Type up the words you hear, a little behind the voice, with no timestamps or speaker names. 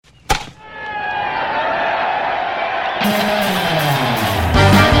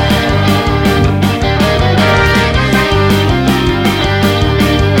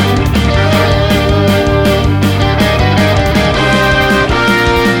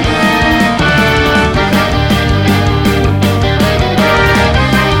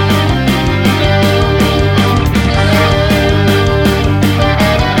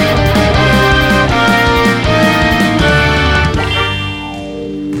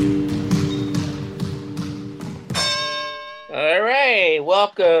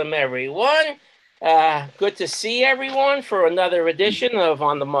welcome everyone. Good to see everyone for another edition of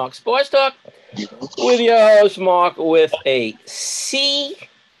On the Mark Sports Talk with your host Mark with a C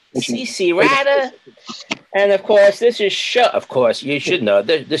Rada. And of course, this is show. Of course, you should know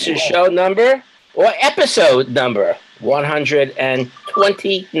this is show number or episode number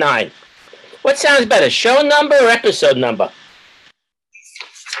 129. What sounds better, show number or episode number?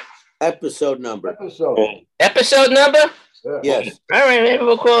 Episode number. Episode number? Yes. All right, maybe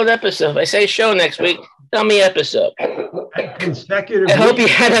we'll call it episode. If I say show next week, tell me episode. Consecutive. I hope you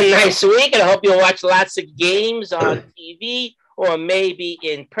had a nice week, and I hope you'll watch lots of games on TV or maybe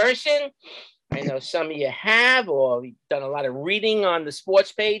in person. I know some of you have, or you've done a lot of reading on the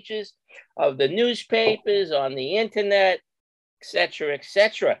sports pages of the newspapers, on the internet, etc.,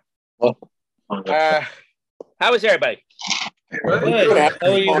 etc. How is everybody? Good. How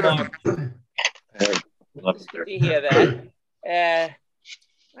are you, Mark? Good to hear that.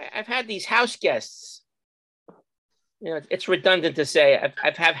 I've had these house guests. You know, it's redundant to say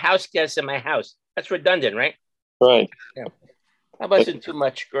I've had house guests in my house. That's redundant, right? Right. Yeah. I wasn't too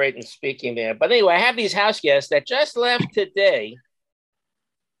much great in speaking there. But anyway, I have these house guests that just left today.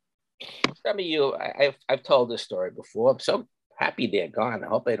 Some of you, I've told this story before. I'm so happy they're gone. I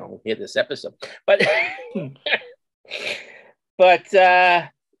hope they don't hear this episode. But they're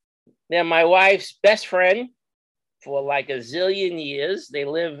my wife's best friend for like a zillion years. They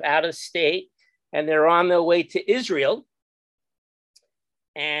live out of state, and they're on their way to Israel.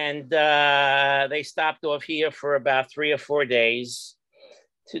 And they stopped off here for about 3 or 4 days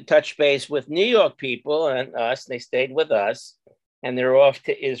to touch base with New York people and us. They stayed with us, and they're off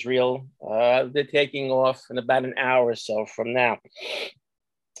to Israel. They're taking off in about an hour or so from now.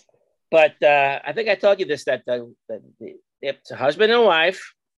 But I think I told you this, that it's a husband and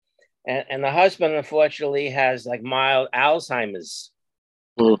wife, and the husband, unfortunately, has like mild Alzheimer's.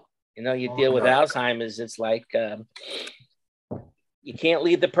 You know, you deal with Alzheimer's, it's like you can't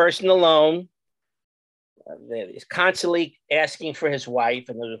leave the person alone. He's constantly asking for his wife,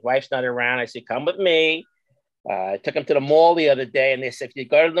 and his wife's not around. I said, come with me. I took him to the mall the other day, and they said, if you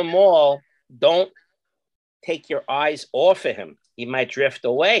go to the mall, don't take your eyes off of him. He might drift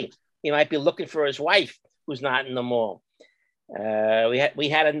away. He might be looking for his wife who's not in the mall. We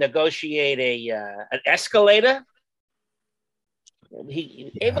had to negotiate an escalator. He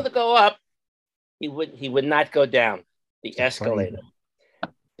was able to go up. He would not go down the escalator.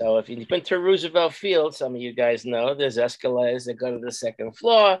 So if you've been to Roosevelt Field, some of you guys know there's escalators that go to the second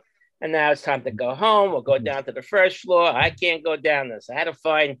floor. And now it's time to go home or go down to the first floor. I can't go down this. I had to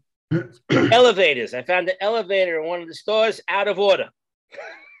find elevators. I found the elevator in one of the stores out of order.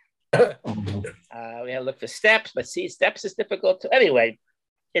 We had to look for steps, but see, steps is difficult to. Anyway,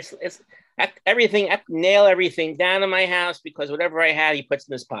 it's everything. I nail everything down in my house because whatever I had, he puts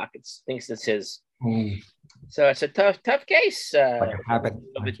in his pockets. Thinks it's his. So it's a tough case.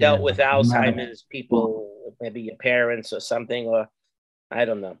 We've dealt with Alzheimer's people, maybe your parents or something, or I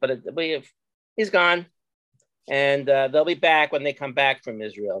don't know. But he's gone, and they'll be back when they come back from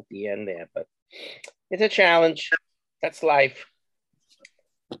Israel at the end there. But it's a challenge. That's life.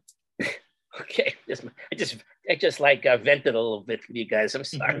 Okay, I just like vented a little bit for you guys. I'm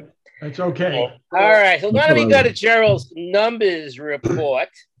sorry. That's okay. All right, so why don't we go to Gerald's numbers report?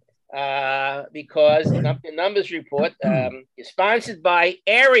 Because the numbers report is sponsored by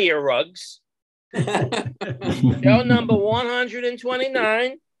Area Rugs. Show number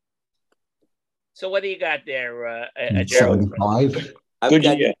 129. So what do you got there, Gerald? 75.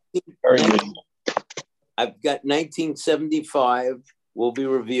 I've got 1975. We'll be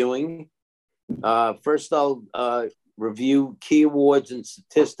reviewing. First, I'll review key awards and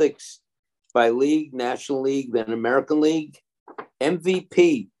statistics by league, National League, then American League.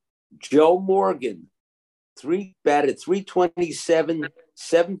 MVP, Joe Morgan, batted .327,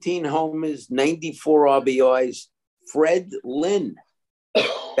 17 homers, 94 RBIs. Fred Lynn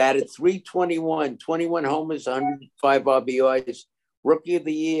batted .321, 21 homers, 105 RBIs. Rookie of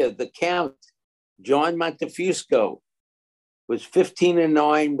the Year, the Count, John Montefusco, was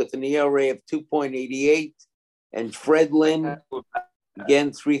 15-9 with an ERA of 2.88. And Fred Lynn,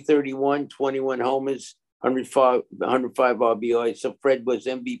 again, .331, 21 homers, 105 RBIs. So Fred was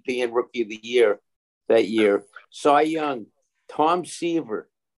MVP and Rookie of the Year that year. Cy Young, Tom Seaver,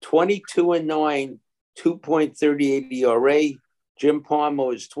 22-9, 2.38 ERA. Jim Palmer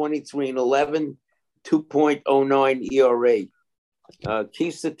was 23-11, 2.09 ERA.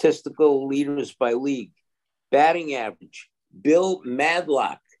 Key statistical leaders by league. Batting average, Bill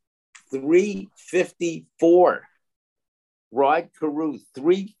Madlock, .354. Rod Carew,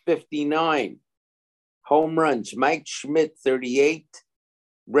 .359. Home runs, Mike Schmidt, 38.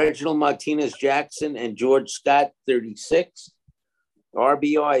 Reginald Martinez Jackson and George Scott, 36.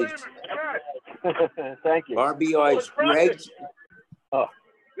 RBIs. Thank you. RBIs, Greg. Oh,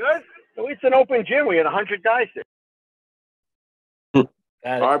 good. So it's an open gym. We had 100 guys there.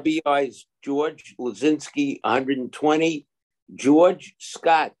 RBIs, George Lazinski, 120. George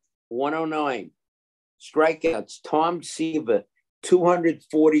Scott, 109. Strikeouts, Tom Seaver,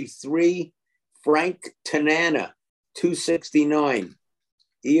 243. Frank Tanana, 269.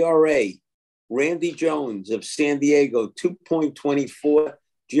 ERA, Randy Jones of San Diego, 2.24.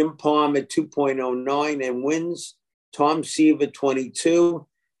 Jim Palmer, 2.09. And wins, Tom Seaver, 22.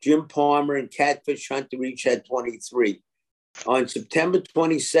 Jim Palmer and Catfish Hunter each had 23. On September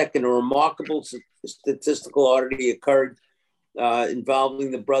 22nd, a remarkable statistical oddity occurred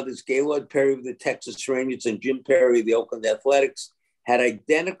involving the brothers Gaylord Perry of the Texas Rangers and Jim Perry of the Oakland Athletics. Had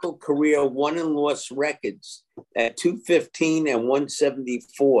identical career won and loss records at 215 and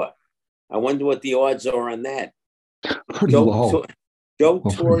 174. I wonder what the odds are on that. Pretty low. Joe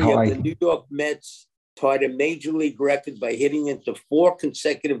Torre of the New York Mets tied a major league record by hitting into 4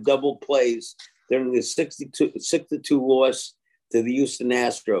 consecutive double plays during the 6-2 loss to the Houston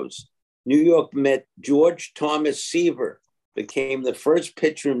Astros. New York Met George Thomas Seaver became the first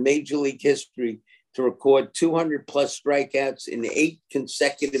pitcher in Major League history to record 200-plus strikeouts in 8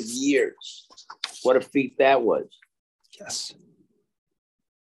 consecutive years. What a feat that was. Yes.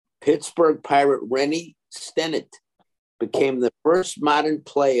 Pittsburgh Pirate Rennie Stennett became the first modern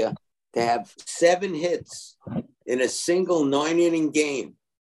player to have 7 hits in a single 9-inning game.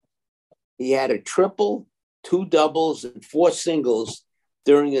 He had a triple, 2 doubles, and 4 singles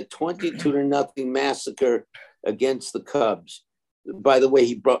during a 22-0 massacre against the Cubs. By the way,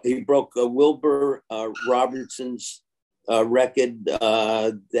 he broke Wilbur Robertson's record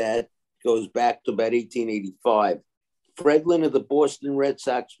that goes back to about 1885. Fred Lynn of the Boston Red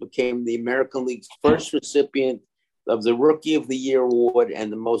Sox became the American League's first recipient of the Rookie of the Year award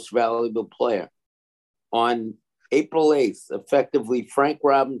and the Most Valuable Player. On April 8th, effectively, Frank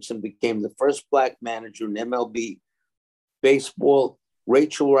Robinson became the first Black manager in MLB baseball.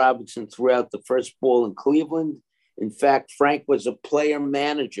 Rachel Robinson threw out the first ball in Cleveland. In fact, Frank was a player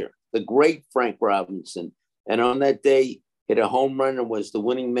manager, the great Frank Robinson, and on that day hit a home run and was the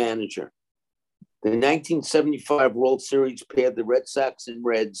winning manager. The 1975 World Series paired the Red Sox and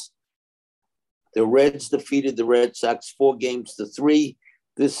Reds. The Reds defeated the Red Sox 4-3.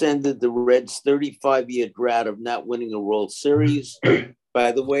 This ended the Reds' 35-year drought of not winning a World Series.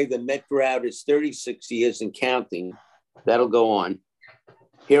 By the way, the Met drought is 36 years and counting. That'll go on.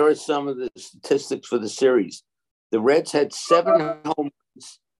 Here are some of the statistics for the series. The Reds had 7 home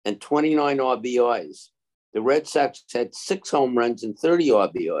runs and 29 RBIs. The Red Sox had 6 home runs and 30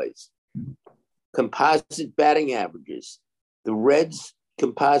 RBIs. Composite batting averages. The Reds'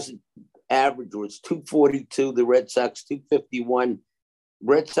 composite average was 242. The Red Sox 251.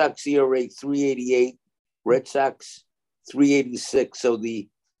 Red Sox ERA 388. Red Sox 386. So the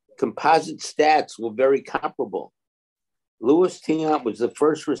composite stats were very comparable. Louis Tiant was the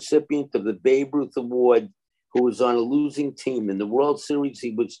first recipient of the Babe Ruth Award who was on a losing team. In the World Series,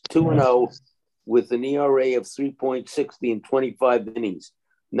 he was 2-0 with an ERA of 3.60 in 25 innings.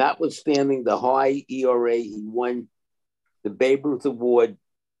 Notwithstanding the high ERA, he won the Babe Ruth Award,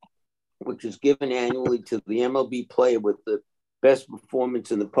 which is given annually to the MLB player with the best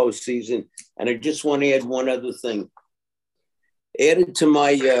performance in the postseason. And I just want to add one other thing. Added to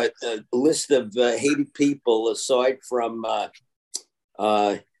my list of hated people, aside from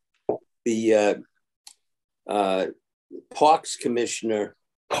the Parks Commissioner,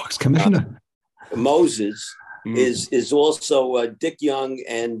 Moses, is also Dick Young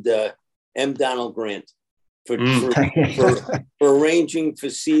and M. Donald Grant for arranging for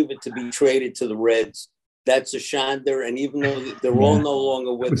Seaver to be traded to the Reds. That's a shonder, and even though they're all no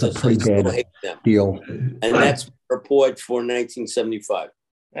longer with us, I still hate them. Deal. And that's a report for 1975.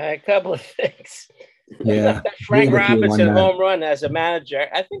 A couple of things. Yeah. Frank Robinson home run as a manager.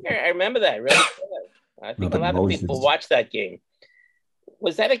 I think I remember that. Really good. I think a lot of people watched that game.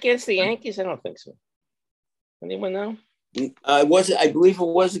 Was that against the Yankees? I don't think so. Anyone know? I believe it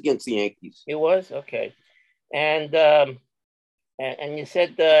was against the Yankees. It was? Okay. And you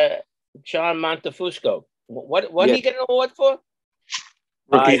said John Montefusco. What did he get an award for?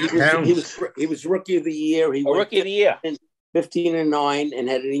 He was Rookie of the Year. He was Rookie of the Year. 15-9 and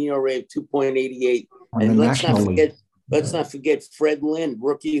had an ERA of 2.88. And let's not forget Fred Lynn,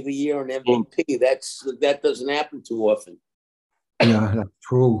 Rookie of the Year and MVP. That doesn't happen too often. Yeah, that's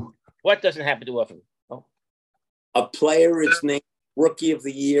true. What doesn't happen too often? Oh. A player is named Rookie of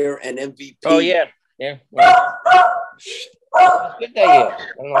the Year and MVP. Oh yeah. Good that year. I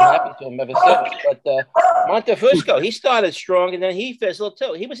don't know what happened to him ever since. But Montefusco, he started strong and then he fizzled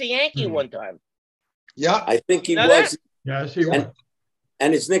too. He was a Yankee one time. Yeah. I think he Know was. Yes, he was.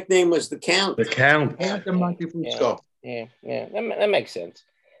 And his nickname was the Count. The Count. And the Montefusco. Yeah. That makes sense.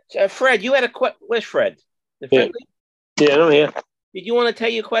 So, Fred, you had a question. Where's Fred? Did Fred leave? Yeah, I'm here. Did you want to tell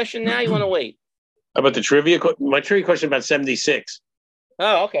your question now? You want to wait? How about the trivia? My trivia question about 76.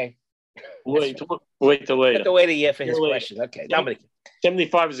 Oh, okay. Wait till You have later. to wait a year for his Later. question. Okay. Nobody.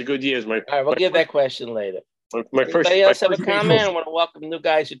 75 is a good year. Is my All right, we'll give that question later. my first. Anybody else have a my first- comment? I want to welcome new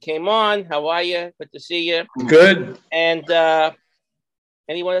guys who came on. How are you? Good to see you. Good. And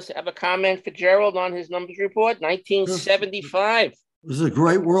anyone else have a comment for Gerald on his numbers report? 1975. It was a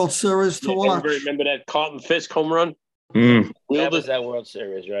great World Series to watch. Remember that Carlton Fisk home run? Mm. That was that World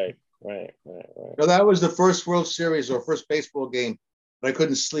Series, right? No, that was the first World Series or first baseball game. And I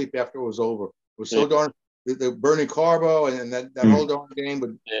couldn't sleep after it was over. It was so darn the Bernie Carbo and that whole darn game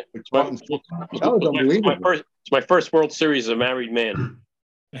with Carlton Fisk. That was unbelievable. It's my first World Series as a married man.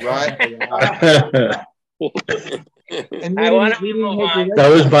 Right? And I want to move on. That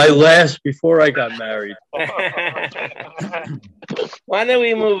was my last before I got married. Why don't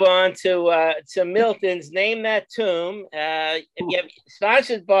we move on to Milton's Name That Tune?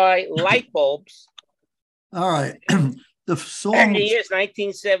 Sponsored by Light Bulbs. All right. The song, 30 years,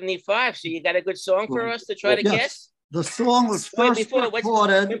 1975. So you got a good song for us to try to Yes. guess? the song was Wait, first before what's-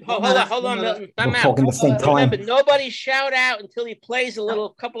 recorded. Hold on, Milton. Time We're out. talking the same time. Remember, nobody shout out until he plays a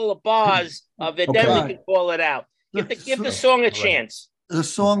couple of bars of it. Then Okay. we can call it out. Give the song a chance. The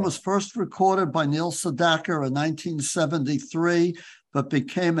song was first recorded by Neil Sedaka in 1973, but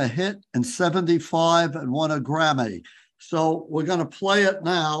became a hit in 75 and won a Grammy. So we're going to play it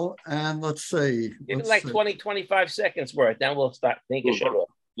now, and let's see. Give it like 20, 25 seconds worth. Then we'll start. Think it should.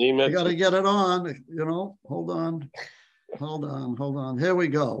 You got to get it on. Hold on. Here we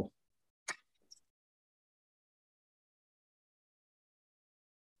go.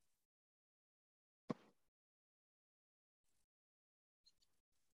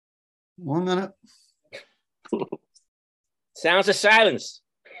 One minute. Sounds of silence.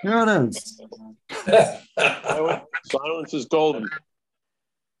 Here it is. Silence is golden.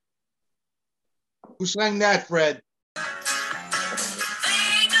 Who sang that, Fred?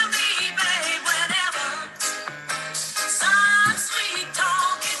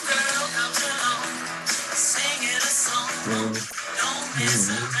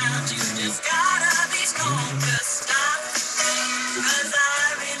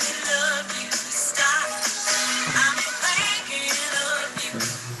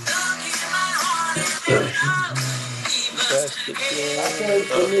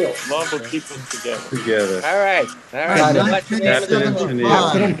 Love will keep us together. All right. Right, So what's the name of the Captain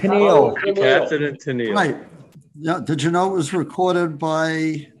song? and Captain and Tennille. Captain and Tennille. Right. Yeah. Did you know it was recorded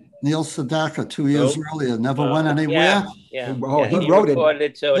by Neil Sedaka 2 years earlier? Never went anywhere. Yeah. Oh, he wrote it. recorded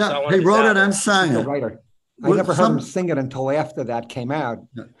it, so it's on Yeah, one he of his wrote it and albums. sang He's a it. writer. I With never heard some- him sing it until after that came out.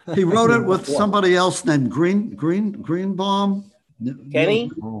 He wrote it with somebody else named Greenbaum.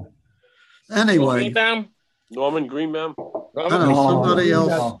 Kenny? Oh. Anyway, Greenbaum? Norman Greenbaum. I don't know, somebody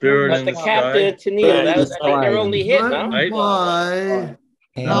else. Spirit But in the the Captain Sky. Tennille, that was, I think, their only hit, Written no? Right. by,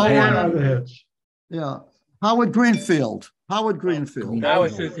 And No, One Pan. of the hits. yeah, Howard Greenfield. Howard Greenfield.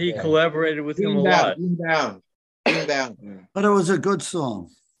 Howard says he collaborated with him a lot. Lean down. But it was a good song.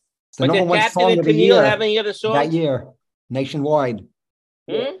 It's the But number did one Captain song and of the Tennille year have any other songs? that year, nationwide.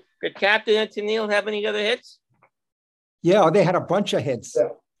 Did Captain and Tennille have any other hits? Yeah, they had a bunch of hits.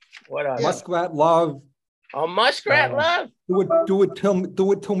 What else? Muskrat Love. Oh, Muskrat Love. Do it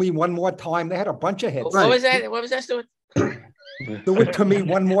to me one more time. They had a bunch of hits. What was that? What was that? Do it to me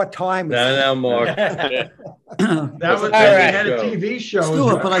one more time. Now, Mark. That was, All they right. had a TV show.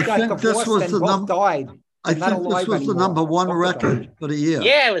 Stuart, but I Got think this divorced was and the both number. died. I Not think this alive was the anymore. number one Both of record for the year.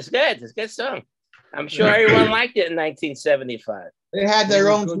 Yeah, it was good. It's a good song. I'm sure everyone liked it in 1975. They had their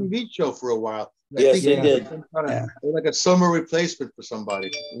own TV show for a while. Yes, they they did. They're like a summer replacement for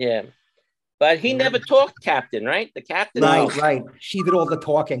somebody. Yeah. But he never talked Captain, right? The Captain. Right. She did all the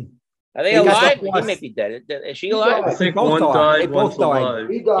talking. Are they They got alive? He divorced. may be dead. Is she I alive? think both one died. died, They one's both died.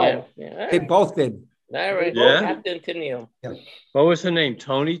 alive. Yeah. They both did. All right. Yeah. Captain Tennille. What was her name?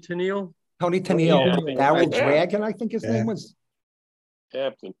 Tony Tennille? Tony Tennille, Yeah. Daryl Yeah. Dragon, I think his Yeah. name was.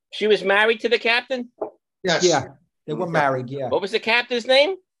 Captain. She was married to the captain? Yes. Yeah, they were married. Yeah, What was the captain's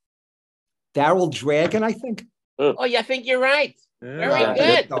name? Daryl Dragon, I think. Oh, yeah, I think you're right. Very Yeah.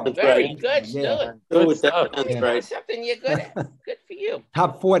 good. That's Very right. good. Yeah. Still, Go with that. stuff. That's Yeah. right. something you're good at. Good for you.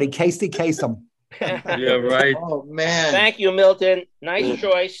 Top 40, Casey Kasem. Yeah, right. Oh, man. Thank you, Milton. Nice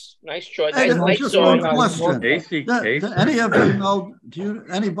choice. Nice choice. Hey, Nice just song. one question. Casey, Casey. Any of you know,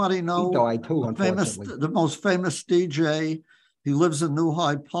 anybody He know died too, famous, unfortunately. the most famous DJ? He lives in New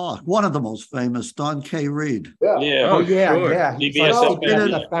Hyde Park. One of the most famous, Don K. Reed. Oh, yeah, sure. yeah. He's CBS on FM.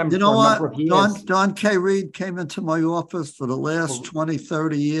 CBS FM You know for a number what? of years. Don K. Reed came into my office for the last 20,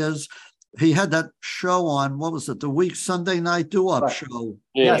 30 years. He had that show on, what was it, the week Sunday night do-up Right. show.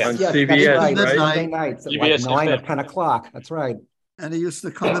 Yes, On yes, CBS, that's right. right? Sunday nights at like CBS 9 or FM. 10 o'clock. That's right. And he used to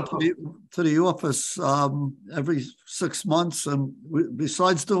come into the office every 6 months. And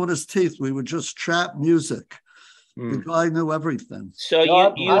besides doing his teeth, we would just chat music. The guy knew everything. So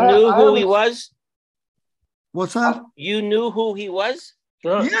No, you I- knew I who he haven't- was? What's that? You knew who he was?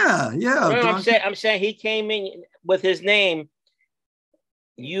 Sure. Yeah. No, Don I'm saying he came in with his name.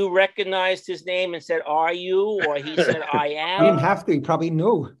 You recognized his name and said, "Are you?" Or he said, "I He am." didn't have to. He probably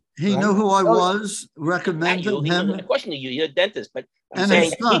knew. He Right. knew who I No, was, Not recommended you. him. Of course, you. You're a dentist, but I'm And saying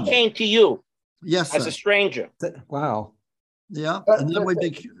his he son. came to you Yes, as sir. a stranger. Wow. Yeah. But- And then we Tell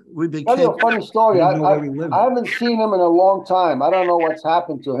you became a funny story. I I, didn't know where he lived. I haven't seen him in a long time. I don't know what's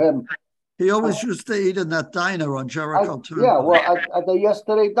happened to him. he always used to eat in that diner on Jericho Turnpike. Yeah, well, at the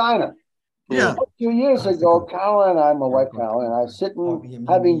Yesterday Diner. Yeah. A few years How's it ago, go? Carolyn and I, my wife Carolyn, and I sitting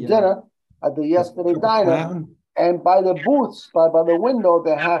having dinner at the Yesterday Triple Diner, Crown? and by the booths, by the window,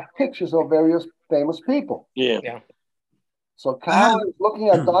 they have pictures of various famous people. Yeah. So Carolyn is looking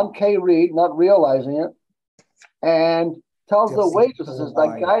at Don K. Reed, not realizing it, and tells the Just waitress, so says,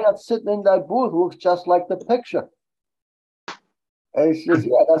 wide. "That guy that's sitting in that booth looks just like the picture." And she says,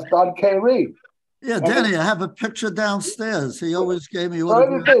 "Yeah, that's Don K. Reed." Yeah, Danny, I have a picture downstairs. He always gave me So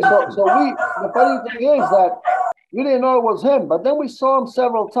every day, so we, the funny thing is that we didn't know it was him, but then we saw him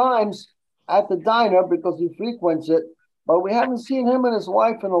several times at the diner because he frequents it, but we haven't seen him and his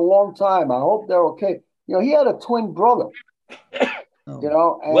wife in a long time. I hope they're okay. You know, he had a twin brother, you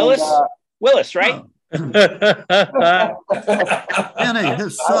know, and, Willis, right? Danny,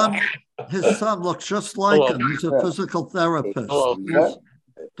 his son looks just like Hello. him. He's a Yeah. physical therapist. Hello. Yeah.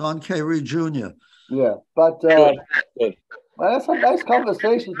 Don K. Reed Jr. yeah, but Good. I had some nice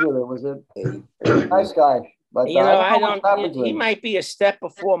conversations with him. Was a nice guy, but You know, I don't know what's happened to he him. might be a step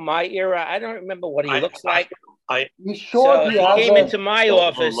before my era. I don't remember what he looks like. He's short. So if He he has came a- into my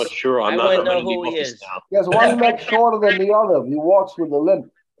office, I'm not sure. I'm I not wouldn't know I'm in the who he office is. now. He has one leg shorter than the other. He walks with a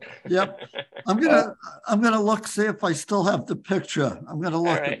limp. Yep. I'm gonna look, see if I still have the picture. I'm gonna All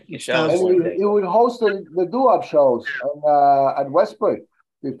look. right, you show us And one day. he would host the do-up shows at Westbury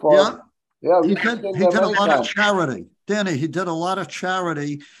before. Yeah. Yeah, He we did, seen he them did a many lot of times. charity. Danny, he did a lot of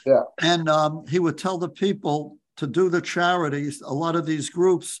charity. Yeah. And he would tell the people to do the charities, a lot of these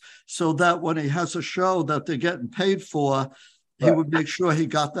groups, so that when he has a show that they're getting paid for, he Right. would make sure he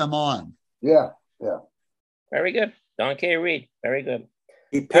got them on. Yeah. Very good. Don K. Reed. Very good.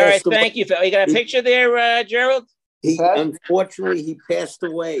 He All right, passed away. thank you. You got a picture there, Gerald? Unfortunately, he passed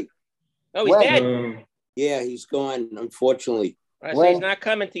away. Oh, he's When? dead. Yeah, he's gone, unfortunately. All right, so he's not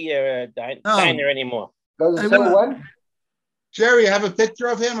coming to your diner anymore. Does Hey, it say what- when? Jerry, I have a picture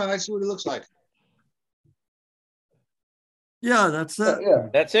of him and I see what he looks like. Yeah, that's it. Yeah.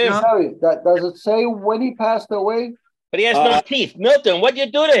 That's him. Yeah. Harry, does it say when he passed away? But he has no teeth. Milton, what'd you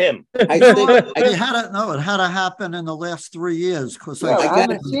do to him? I You know think what? I- It had to happen in the last 3 years because Yeah, I got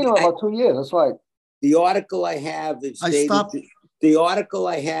haven't it. seen him in about 2 years. That's right. the article I have is I dated. stopped- The article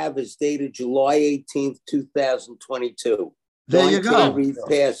I have is dated July 18th, 2022. There you Don go. K. Reed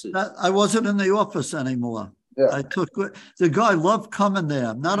passes. I wasn't in the office anymore. Yeah. I took the guy loved coming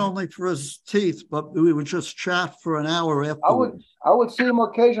there, not only for his teeth, but we would just chat for an hour afterwards. I would see him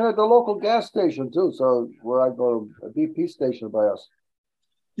occasionally at the local gas station too. So where I go, a BP station by us.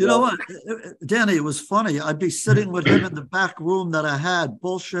 You know what, Danny, it was funny. I'd be sitting with him in the back room that I had,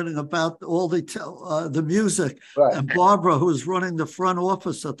 bullshitting about all the music. Right. And Barbara, who was running the front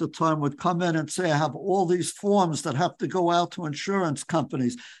office at the time, would come in and say, I have all these forms that have to go out to insurance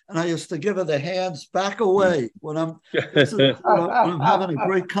companies. And I used to give her the hands back away when I'm having a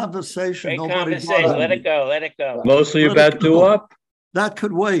great conversation. Great Nobody conversation. bothered Let me. it go. Let it go. Mostly Let it about go. doo-wop? That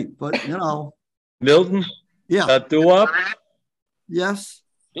could wait, but Milton? yeah, About doo-wop? yes.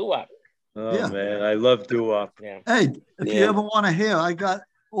 Do-up. Oh, Yeah. man, I love doo-wop. Yeah. Hey, if you Yeah. ever want to hear, I got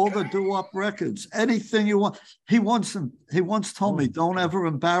all the doo-wop records. Anything you want. He once told me, don't ever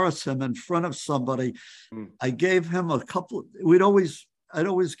embarrass him in front of somebody. Mm. I gave him a couple. I'd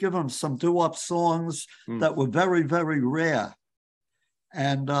always give him some doo-wop songs that were very, very rare.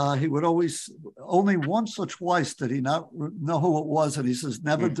 And he would always, only once or twice did he not know who it was. And he says,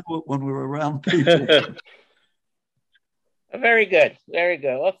 never do it when we're around people. Very good. Very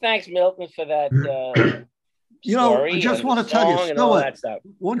good. Well, thanks, Milton, for that story. I just and want the to tell you, song and all Stuart, that stuff.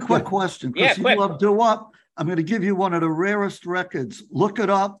 one quick question. Yeah, Because you quick. love doo-wop. I'm going to give you one of the rarest records. Look it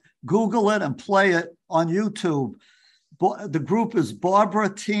up, Google it, and play it on YouTube. The group is Barbara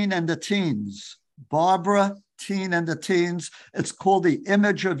Teen and the Teens. Barbara Teen and the Teens. It's called The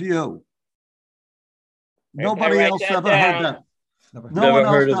Image of You. Nobody else ever heard that. No one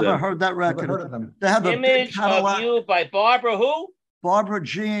else ever heard that record. Never heard of them. They have a big Image of Cadillac. You by Barbara who? Barbara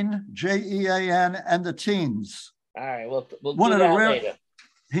Jean, Jean, and the Teens. All right, we'll One do of the that rare- later.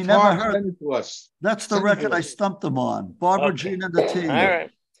 He never Mark, heard. send it to us. That's the Send it record to I us. stumped them on. Barbara Okay. Jean and the Teens. All right.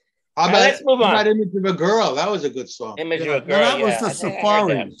 How Now, about, let's move on. That Image of a Girl? That was a good song. Image Yeah, of a girl. no, that was yeah, the I think I heard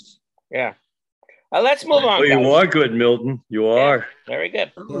that. Safaris. Yeah. Let's move on. Oh, you guys. are good, Milton. You are. Very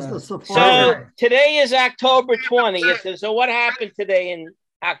good. That was the So Safaris. today is October 20th. And so what happened today in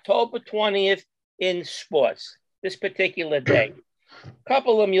October 20th in sports, this particular day? A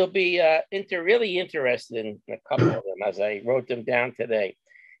couple of them you'll be really interested in, a couple of them as I wrote them down today.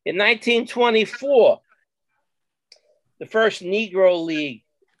 In 1924, the first Negro League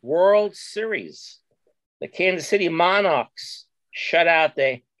World Series, the Kansas City Monarchs shut out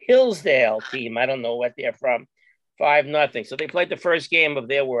the Hillsdale team. I don't know what they're from, 5-0. So they played the first game of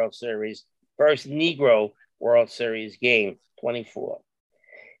their World Series, first Negro World Series game, 24.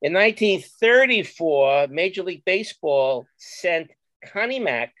 In 1934, Major League Baseball sent Connie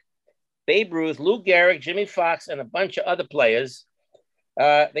Mack, Babe Ruth, Lou Gehrig, Jimmy Fox, and a bunch of other players.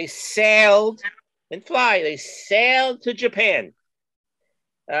 They sailed to Japan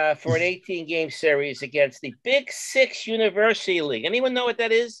for an 18-game series against the Big Six University League. Anyone know what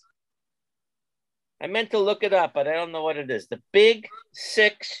that is? I meant to look it up, but I don't know what it is. The Big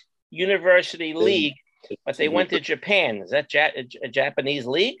Six University League, but they went to Japan. Is that a Japanese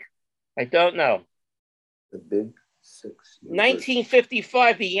league? I don't know. The Big Six.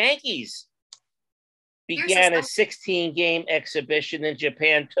 1955, the Yankees began a 16-game exhibition in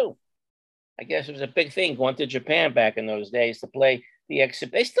Japan, too. I guess it was a big thing going to Japan back in those days to play the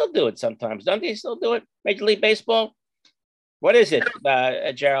exhibition. They still do it sometimes. Don't they still do it? Major League Baseball? What is it,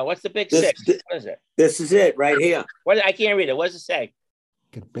 Gerald? What's the Big Six? What is it? This is it right here. I can't read it. What does it say?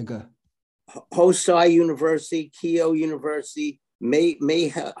 Get bigger. Hosei University, Keio University,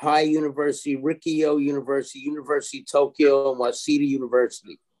 Meihai University, Rikyo University, University of Tokyo, and Waseda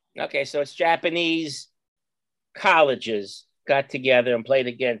University. Okay, so it's Japanese colleges got together and played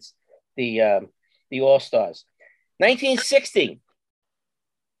against the All-Stars. 1960,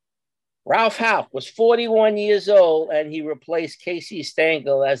 Ralph Houk was 41 years old, and he replaced Casey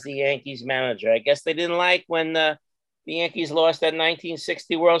Stengel as the Yankees manager. I guess they didn't like when the Yankees lost that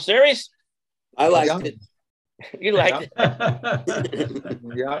 1960 World Series. I liked it. You liked it.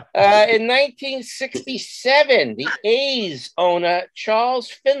 Yeah. In 1967, the A's owner, Charles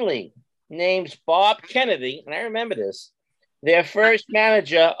Finley, names Bob Kennedy, and I remember this, their first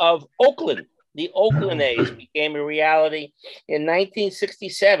manager of Oakland. The Oakland A's became a reality in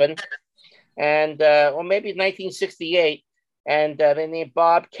 1967, and or maybe 1968, and they named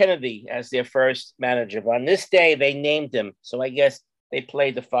Bob Kennedy as their first manager. But on this day, they named him, so I guess they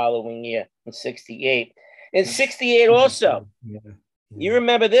played the following year in 68. In 68 also, you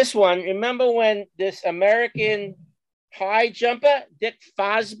remember this one. Remember when this American high jumper, Dick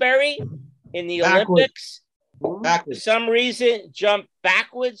Fosbury, in the Olympics, for some reason jumped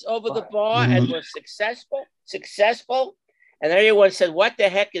backwards over the bar and was successful. And everyone said, what the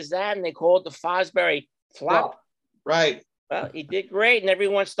heck is that? And they called the Fosbury flop. Right. Well, he did great, and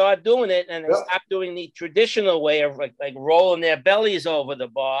everyone started doing it, and they stopped doing the traditional way of like rolling their bellies over the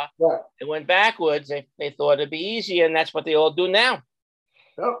bar. They went backwards. They thought it'd be easier, and that's what they all do now.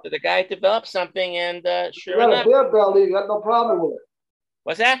 So the guy developed something, and sure enough, beer belly, you got no problem with it.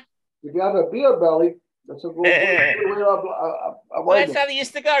 What's that? If you have a beer belly, that's a good way well, that's how they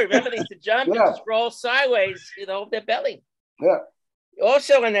used to go. Remember, they used to jump and just roll sideways, their belly. Yeah.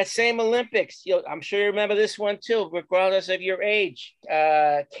 Also, in that same Olympics, I'm sure you remember this one too, regardless of your age.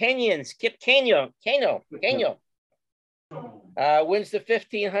 Kenyans, Kip Kenyo wins the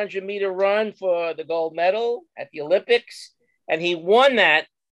 1,500-meter run for the gold medal at the Olympics, and he won that.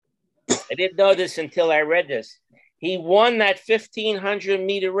 I didn't know this until I read this. He won that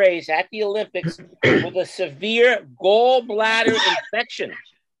 1,500-meter race at the Olympics with a severe gallbladder infection.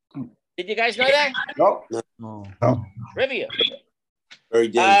 Did you guys know that? No. Trivia. Very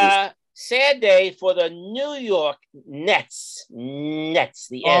dangerous. Sad day for the New York Nets,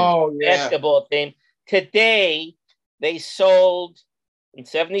 the basketball team. Today, they sold, in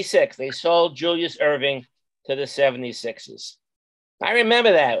 76, they sold Julius Erving to the 76ers. I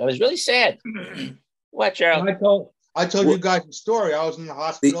remember that. It was really sad. What, Charles? I told you guys the story. I was in the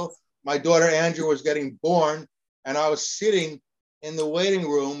hospital. My daughter Andrew was getting born, and I was sitting in the waiting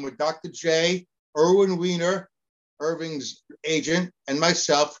room with Dr. J, Erwin Weiner, Irving's agent, and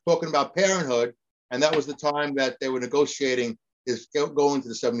myself talking about parenthood. And that was the time that they were negotiating is going to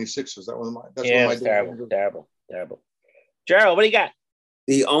the 76ers. That was that's yeah, when my terrible. Gerald, what do you got?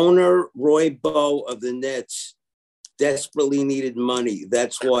 The owner, Roy Bowe of the Nets, desperately needed money.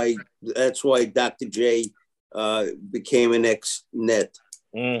 That's why Dr. J became an ex-Net.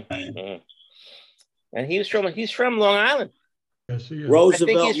 Mm-hmm. And he's from Long Island. Yes, he is. Roosevelt.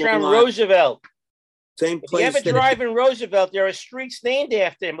 I think he's from Long Island. Roosevelt. Same If place. you ever drive in Roosevelt, there are streets named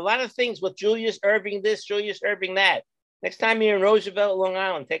after him. A lot of things with Julius Irving this, Julius Irving that. Next time you're in Roosevelt, Long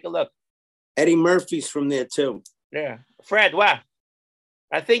Island, take a look. Eddie Murphy's from there too. Yeah, Fred. Wow.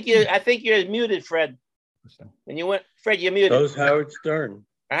 I think you're muted, Fred. And you went, Fred. You're muted. So's Howard Stern.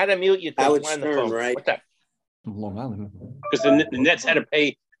 I had to mute you. Howard Stern, right? What's up? Long Island. Because the Nets had to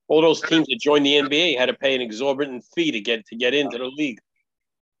pay all those teams that joined the NBA had to pay an exorbitant fee to get into the league,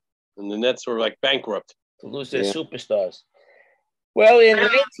 and the Nets were like bankrupt To lose their superstars. Well, in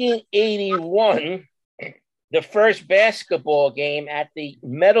 1981, the first basketball game at the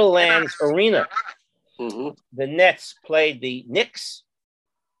Meadowlands Arena, the Nets played the Knicks,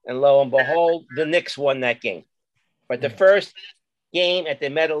 and lo and behold, the Knicks won that game. But the first game at the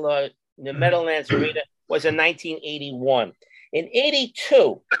Meadowlands Arena was in 1981. In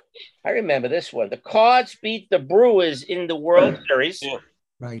 82, I remember this one. The Cards beat the Brewers in the World Series,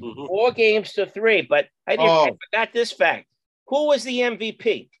 Right. 4-3. But I forgot this fact. Who was the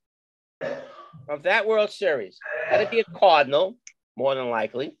MVP of that World Series? Had to be a Cardinal, more than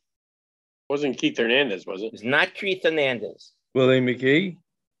likely. Wasn't Keith Hernandez, was it? It's not Keith Hernandez. Willie McGee.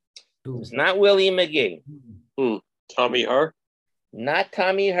 It's not Willie McGee. Tommy Herr. Not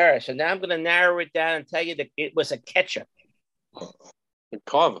Tommy Herr. So now I'm going to narrow it down and tell you that it was a catcher.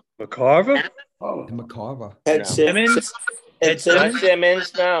 McCarver. McCarver. Ed Simmons. Ed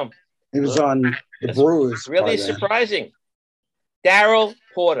Simmons. No. He was on the Brewers. Really surprising. Darryl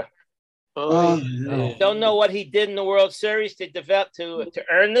Porter. Don't know what he did in the World Series to develop to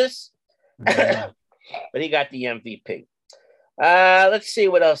earn this, but he got the MVP. Let's see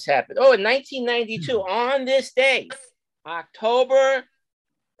what else happened. Oh, in 1992, on this day, October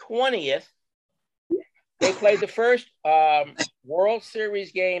 20th, they played the first World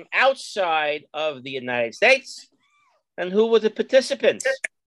Series game outside of the United States. And who were the participants?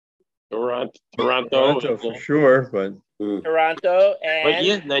 Toronto for sure, but Toronto and what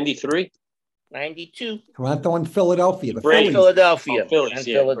year? 93? 92. Toronto and Philadelphia. The Phillies. Philadelphia. Phillies, and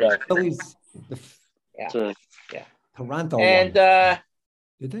yeah, Philadelphia. Phillies. Yeah. Toronto. And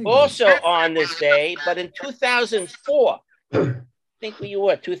also on this day, but in 2004, I think you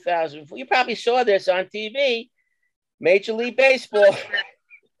were 2004. You probably saw this on TV. Major League Baseball,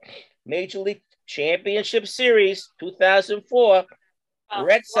 Major League Championship Series, 2004.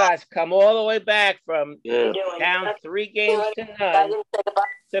 Red Sox come all the way back from down 3-0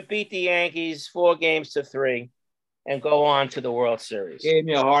 to beat the Yankees 4-3 and go on to the World Series. Gave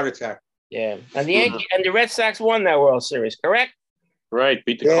me a heart attack. Yeah, and the Yankees and the Red Sox won that World Series, correct? Right,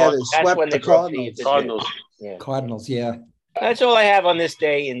 beat the Cardinals. That's when they broke the Cardinals. Yeah. Cardinals, yeah. That's all I have on this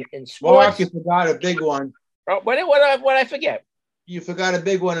day in Mark, sports. you forgot a big one. Oh, what I forget? You forgot a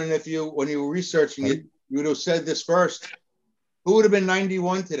big one, and when you were researching it, you would have said this first. Who would have been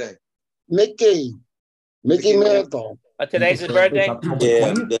 91 today? Mickey Mantle. Today's his birthday?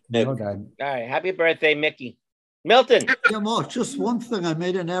 Yeah. All right, happy birthday, Mickey. Milton. Yeah, Mark, just one thing. I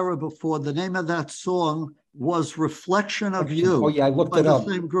made an error before. The name of that song was Reflection of You. Oh, yeah, I looked by it the up.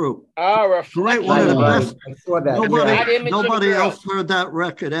 same group. Oh, Great, Reflection. one of the best. I saw that. Nobody else heard that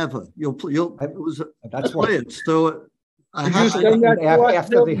record ever. That's play it, Stuart. Could you send that to us,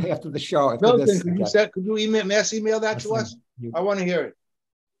 after the show. Milton, could you mass email that to us? I want to hear it.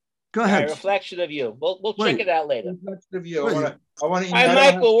 Go ahead. Reflection of You. We'll check it out later. Reflection of You. I want to. All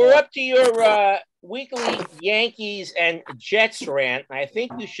right, Michael, we're up to your weekly Yankees and Jets rant. I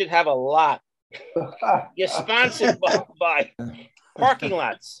think you should have a lot. You're sponsored by parking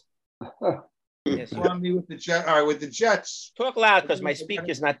lots. Yes, with the Jets. All right, with the Jets. Talk loud because my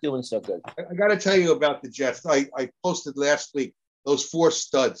speaker's not doing so good. I got to tell you about the Jets. I posted last week those 4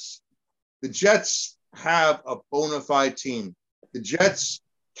 studs. The Jets have a bona fide team. The Jets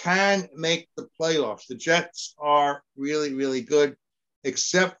can make the playoffs. The Jets are really, really good,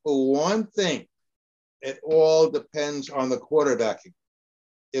 except for one thing. It all depends on the quarterbacking.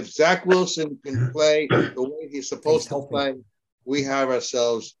 If Zach Wilson can play the way he's supposed to play, we have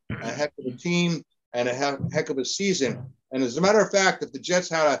ourselves a heck of a team and a heck of a season. And as a matter of fact, if the Jets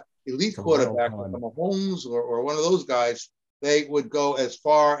had elite quarterback, like Mahomes or one of those guys, they would go as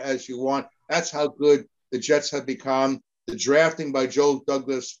far as you want. That's how good the Jets have become. The drafting by Joe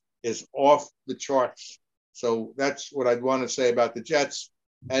Douglas is off the charts. So that's what I'd want to say about the Jets.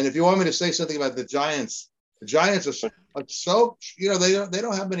 And if you want me to say something about the Giants are so, they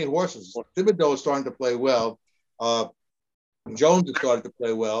don't have many horses. Thibodeau is starting to play well. Jones is starting to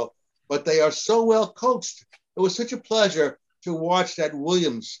play well, but they are so well coached. It was such a pleasure to watch that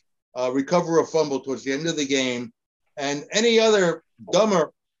Williams recover a fumble towards the end of the game. And any other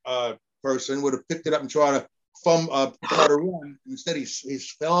dumber person would have picked it up and tried to run. Instead, he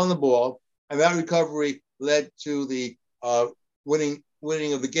fell on the ball, and that recovery led to the winning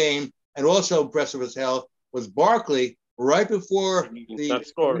of the game. And also impressive as hell was Barkley right before the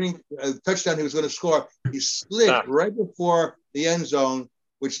winning touchdown he was going to score. He slid right before the end zone,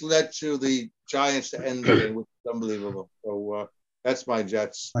 which led to the Giants to end the game, which is unbelievable. So that's my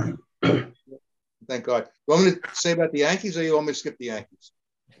Jets. Thank God. You want me to say about the Yankees, or you want me to skip the Yankees?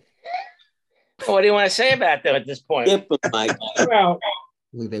 What do you want to say about them at this point? Well,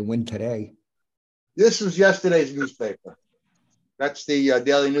 they win today. This was yesterday's newspaper. That's the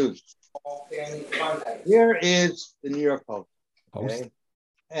Daily News. Here is the New York Post. Okay?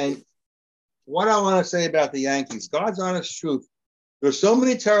 And what I want to say about the Yankees, God's honest truth, there's so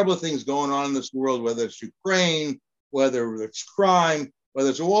many terrible things going on in this world, whether it's Ukraine, whether it's crime, whether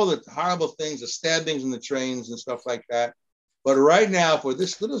it's all the horrible things, the stabbings in the trains and stuff like that. But right now, for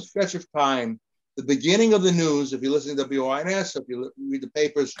this little stretch of time, the beginning of the news, if you listen to WINS, if you read the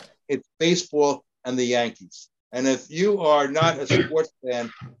papers, it's baseball and the Yankees. And if you are not a sports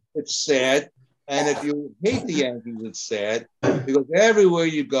fan, it's sad. And if you hate the Yankees, it's sad. Because everywhere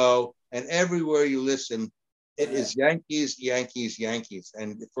you go and everywhere you listen, it is Yankees, Yankees, Yankees.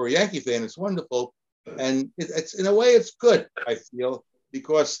 And for a Yankee fan, it's wonderful. And it's in a way, it's good, I feel,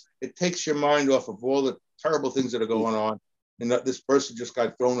 because it takes your mind off of all the terrible things that are going on. And that this person just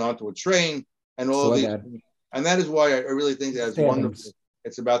got thrown onto a train and all of these things. And that is why I really think that it's wonderful.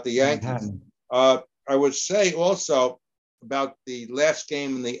 It's about the Yankees. I would say also about the last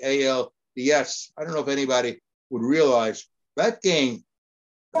game in the ALDS. I don't know if anybody would realize that game,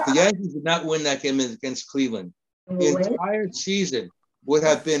 the Yankees did not win that game against Cleveland. The entire season would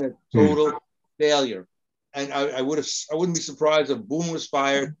have been a total failure. And I wouldn't be surprised if Boone was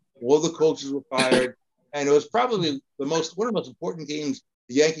fired, all the coaches were fired. And it was probably one of the most important games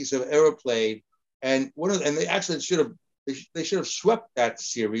the Yankees have ever played. And they actually should have swept that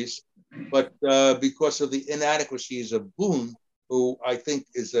series, but because of the inadequacies of Boone, who I think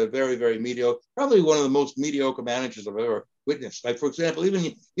is a very, very mediocre, probably one of the most mediocre managers I've ever witnessed. Like, for example,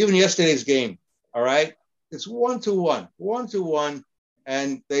 even yesterday's game, all right, it's 1-1,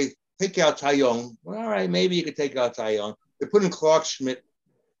 and they take out Tyone. Well, all right, maybe you could take out Tyone. They put in Clark Schmidt.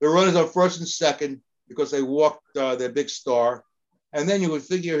 The runners on first and second because they walked their big star. And then you would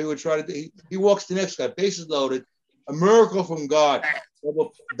figure he would try to he walks the next guy, bases loaded, a miracle from God,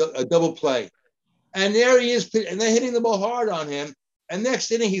 a double play. And there he is, and they're hitting the ball hard on him. And next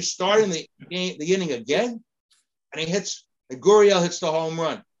inning, he's starting the inning again, and Gurriel hits the home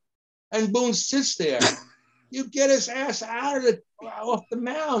run. And Boone sits there. You get his ass off the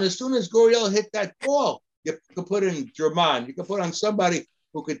mound. As soon as Gurriel hit that ball, you could put in German. You could put on somebody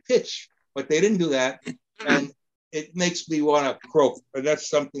who could pitch, but they didn't do that. And it makes me want to croak. And that's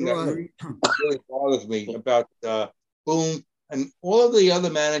something that really bothers me about Boone and all of the other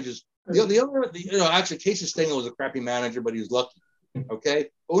managers. Actually, Casey Stengel was a crappy manager, but he was lucky. Okay,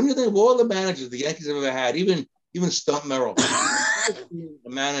 but when you think of all the managers the Yankees have ever had, even Stump Merrill, a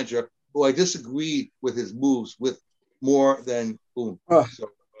manager who I disagreed with his moves with more than Boone. So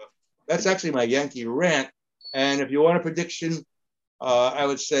that's actually my Yankee rant. And if you want a prediction, I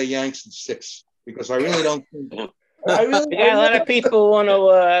would say Yanks in 6 because I really don't think. We got a lot of people want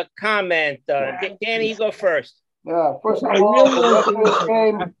to comment. Danny, you go first. Yeah, first of all,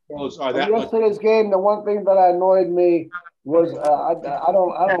 yesterday's game, the one thing that annoyed me was I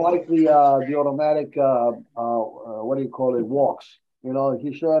don't like the automatic what do you call it, walks. You know,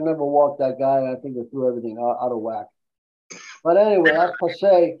 he should have never walked that guy. I think it threw everything out of whack. But anyway, as per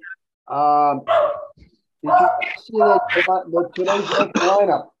se, did you see the today's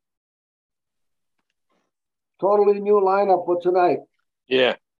lineup? Totally new lineup for tonight.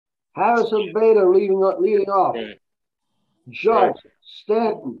 Yeah. Harrison Bader leading off. Yeah. Judge,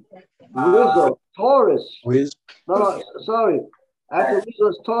 Stanton, Rizzo, Torres. Sorry. After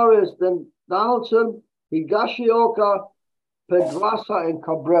Rizzo's Torres, then Donaldson, Higashioka, Pedraza, and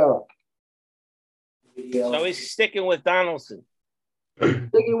Cabrera. So he's sticking with Donaldson.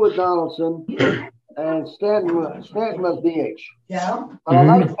 And and Stanton as DH. Yeah. But I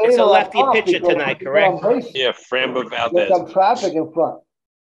like It's a Bader lefty up pitcher because tonight, he's correct? on base. Yeah, Framber Get Valdez. some traffic in front.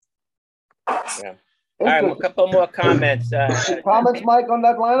 Yeah. All right, a couple more comments. Comments, Mike, on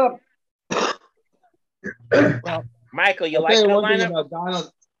that lineup? Michael, you I'll like tell the you one thing lineup? about Donald.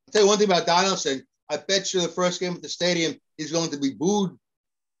 I'll tell you one thing about Donaldson. I bet you the first game at the stadium he's going to be booed.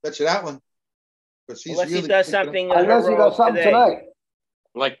 Bet you that one. Because he's Unless he really does something Unless he does something today. tonight.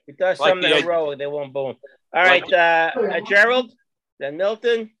 Like He does like something in the- a row, they won't boom. All right, Gerald, then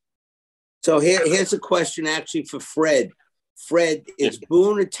Milton. So here's a question actually for Fred. Fred, is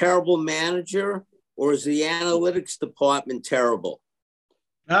Boone a terrible manager, or is the analytics department terrible?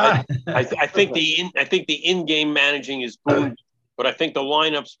 I think the in-game managing is boom, but I think the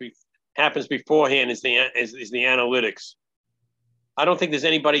lineups happens beforehand is the analytics. I don't think there's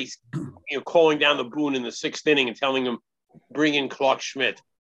anybody calling down the Boone in the 6th inning and telling him bring in Clark Schmidt.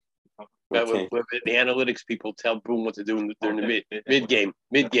 Okay. The analytics people tell Boone what to do during the mid-game.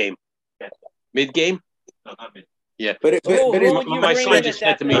 Mid-game? No, not mid. Yeah. But Who would you my bring son in just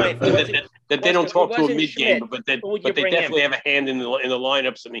at said that to me point? that they don't talk to a wasn't mid-game, Schmidt, but who would they you bring definitely in? have a hand in the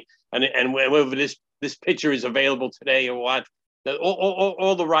lineups. And whether this pitcher is available today or what,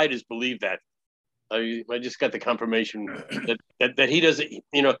 all the writers believe that. I just got the confirmation that he doesn't.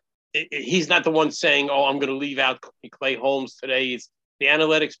 He's not the one saying, "Oh, I'm going to leave out Clay Holmes today." It's the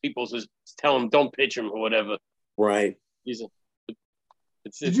analytics people just tell him don't pitch him or whatever. Right.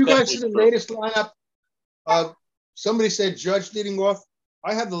 Did you guys see the latest lineup? Somebody said Judge leading off.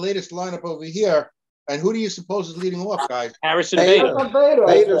 I have the latest lineup over here. And who do you suppose is leading off, guys? Harrison Bader.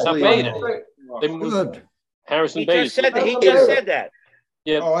 Bader's Bader. They Good. Harrison He Bader. just said that. He just said that.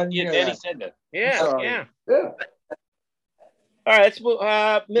 Yeah, Oh, I didn't yeah, hear Danny that. said that. Yeah. Yeah. All right, let's move.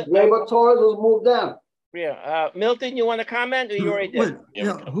 Gleyber Torres was moved down. Milton, you want to comment or you already Wait, did?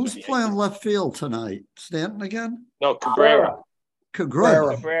 yeah, who's playing left field tonight? Stanton again? No, Cabrera.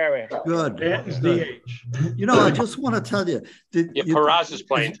 Cabrera. Good. Stanton's Good. DH. I just want to tell you, Yeah, Peraza's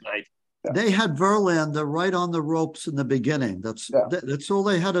playing tonight. they had Verlander right on the ropes in the beginning. That's all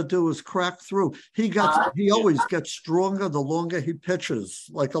they had to do was crack through. He always gets stronger the longer he pitches,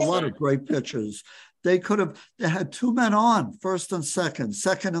 like a lot of great pitchers. They had 2 men on, first and second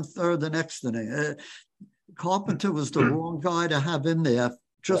and third the next inning. Carpenter was the wrong guy to have in there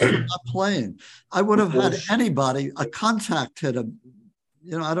just for not playing. I would have had anybody, a contact hitter.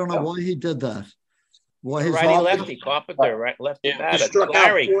 I don't know why he did that. Why his Righty lefty, Carpenter, right lefty batter. Struck out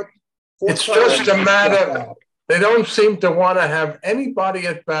Larry. It's just a matter, they don't seem to want to have anybody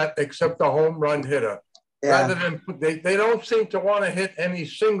at bat except the home run hitter. Yeah. Rather than, they don't seem to want to hit any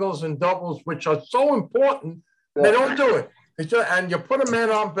singles and doubles, which are so important. They don't do it. And you put a man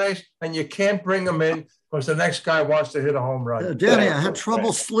on base and you can't bring him in because the next guy wants to hit a home run. Danny, I had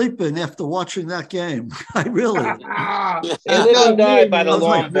trouble sleeping after watching that game. I really. They live and die by the I was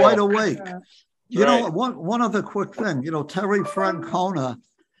long like ball. wide awake. Right. One other quick thing. Terry Francona,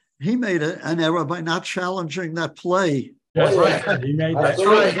 he made an error by not challenging that play. That's right. He made that. That's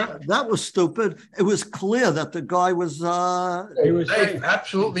right. That was stupid. It was clear that the guy was He was Safe,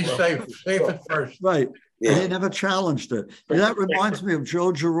 absolutely safe. Safe at first. right. Yeah. And he never challenged it. And that reminds me of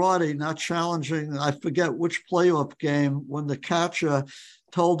Joe Girardi not challenging, I forget which playoff game, when the catcher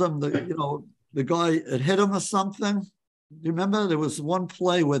told him that, the guy had hit him or something. You remember there was one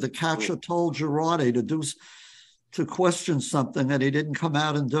play where the catcher told Girardi to question something and he didn't come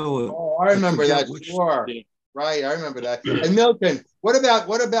out and do it. Oh, I remember that. Sure. Right, I remember that. And Milton, what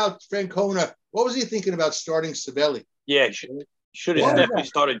about Francona? What was he thinking about starting Savelli? Yeah, should have definitely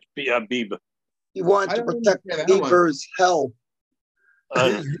started Bieber. He wanted to protect Bieber's health.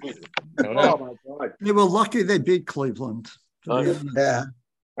 I don't know. Oh my God! They were lucky they beat Cleveland. Yeah. All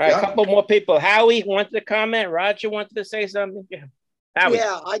right, a couple more people. Howie wanted to comment. Roger wanted to say something. Howie.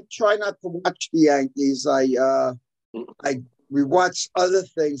 Yeah, I try not to watch the Yankees. I rewatch other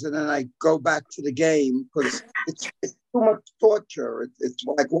things and then I go back to the game because it's too much torture. It's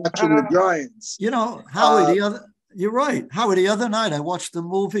like watching the Giants. Howie, you're right. Howie, the other night I watched the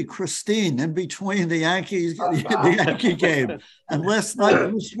movie Christine in between the Yankee game. And last night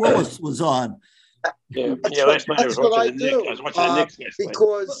Bruce Willis was on. That's what I do. I was watching the Knicks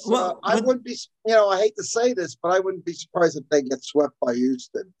because I wouldn't be, I hate to say this, but I wouldn't be surprised if they get swept by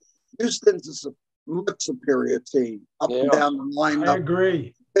Houston. Houston's a much superior team up and down the line. I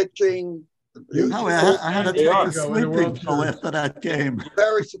agree. Pitching. Howie, I had to take a sleeping pill after that game.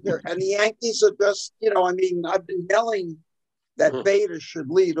 Very superior. And the Yankees are just, I've been yelling that Bader should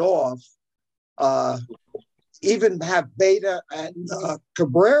lead off. Even have Bader and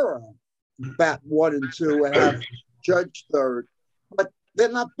Cabrera bat 1 and 2 and have Judge third. But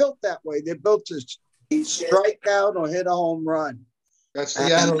they're not built that way. They're built to strike out or hit a home run. That's the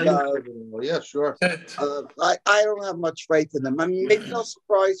And, animal. Yeah, sure. I don't have much faith in them. I mean, maybe they'll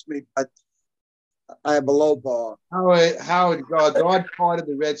surprise me, but I have a low bar. Howard, God part of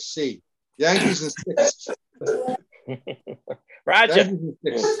the Red Sea. Yankees in 6.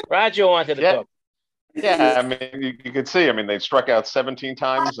 Roger wanted to talk. Yeah, I mean, you could see. I mean, they struck out 17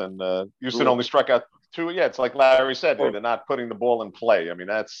 times, and Houston only struck out 2. Yeah, it's like Larry said, they're not putting the ball in play. I mean,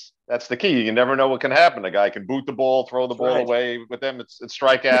 that's the key. You never know what can happen. A guy can boot the ball, throw the ball away. With them, it's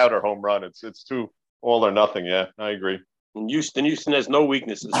strikeout or home run. It's too all or nothing. Yeah, I agree. And Houston has no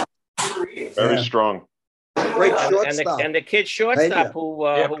weaknesses. Very strong. Great shortstop. And the kid shortstop who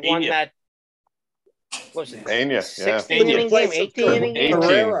won that. What was it? Pena, 16 inning game, 18 inning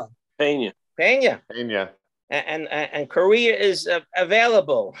game. Pena. And Korea is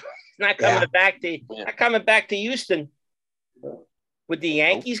available. Not coming back to Houston. Would the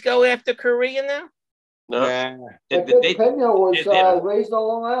Yankees go after Korea now? No. Pena was raised on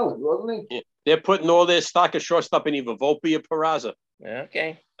Long Island, wasn't he? Yeah. They're putting all their stock of shortstop in either Volpe or Peraza.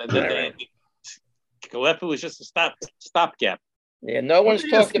 Okay. Kalepa was just a stopgap. Yeah, no one's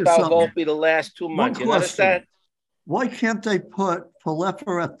talked about Volpe the last 2 months. You notice that? Why can't they put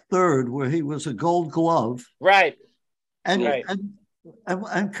Palefer at third, where he was a Gold Glove, right, and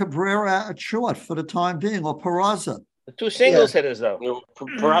Cabrera at short for the time being, or Peraza? The 2 singles hitters, though.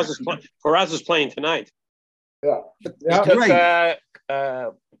 Peraza's playing tonight. Yeah, they took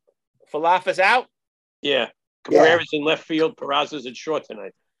Falafa's out. Yeah, Cabrera's in left field. Peraza's in short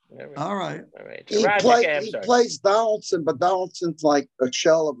tonight. All right. He plays Donaldson, but Donaldson's like a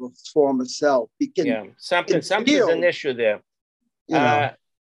shell of his former self. He can, something's an issue there.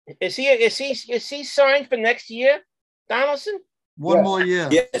 Is he signed for next year, Donaldson? One more year.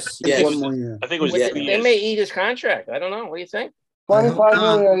 Yes. 1 more year. I think it was. They may eat his contract. I don't know. What do you think? $25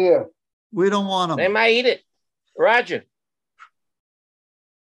 million a year. We don't want him. They might eat it. Roger.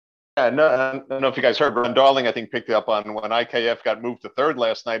 Yeah, no, I don't know if you guys heard, Ron Darling, I think, picked up on when IKF got moved to third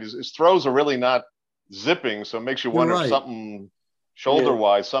last night. His throws are really not zipping, so it makes you wonder if something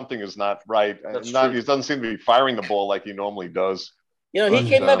shoulder-wise, something is not right. He doesn't seem to be firing the ball like he normally does. You know, he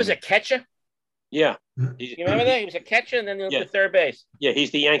came up as a catcher. Yeah. You remember that? He was a catcher, and then he went to third base. Yeah,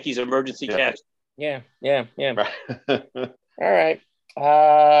 he's the Yankees' emergency catch. Yeah. All right.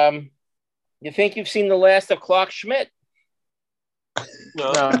 You think you've seen the last of Clark Schmidt?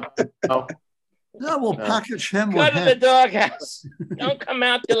 No. We'll package him. Go to the doghouse. Don't come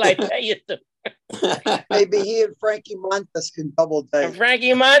out till I tell you to. Maybe he and Frankie Montes can double date. And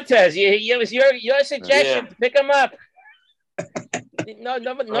Frankie Montes, it was your suggestion to pick him up. No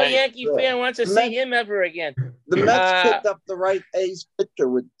Yankee fan wants to see him ever again. The Mets picked up the right A's pitcher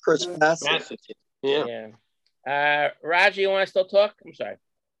with Chris Bassett. Roger, you want to still talk? I'm sorry.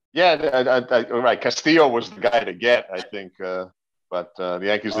 Yeah, right. Castillo was the guy to get, I think, but the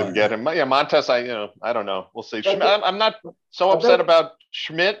Yankees didn't get him. Yeah, Montes, I don't know. We'll see. I'm not so upset about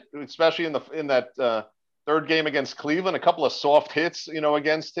Schmidt, especially in that third game against Cleveland. A couple of soft hits,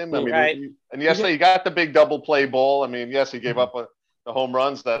 against him. I mean, and yesterday he got the big double play ball. I mean, yes, he gave up the home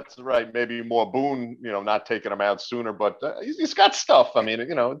runs. That's right. Maybe more Boone, not taking him out sooner, but he's got stuff. I mean,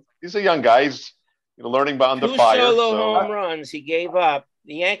 he's a young guy. He's learning under fire. 2 solo home runs he gave up.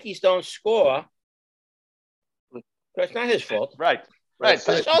 The Yankees don't score. It's not his fault. Right.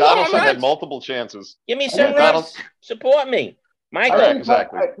 Donaldson had multiple chances. Give me some runs. Support me. Michael.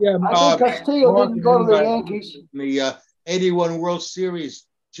 Exactly. I think Castillo didn't go to the Yankees. The 81 World Series,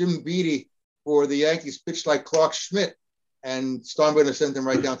 Jim Beattie for the Yankees pitched like Clark Schmidt, and Steinbrenner sent him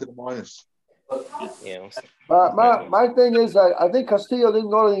right down to the minors. Yeah. My thing is, I think Castillo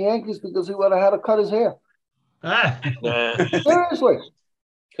didn't go to the Yankees because he would have had to cut his hair. Seriously.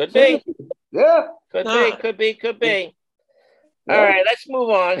 Could be. Yeah. Could be. All right, let's move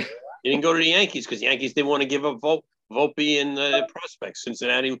on. He didn't go to the Yankees because the Yankees didn't want to give up Volpe and prospects.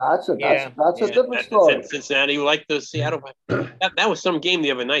 Cincinnati. That's a different story. Cincinnati liked the Seattle. That was some game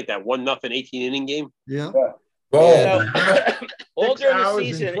the other night. That 1-0 18-inning game. Yeah. All during the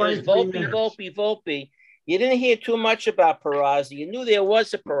season is Volpe. You didn't hear too much about Peraza. You knew there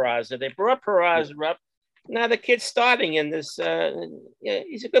was a Peraza. They brought Peraza up. Now the kid's starting in this.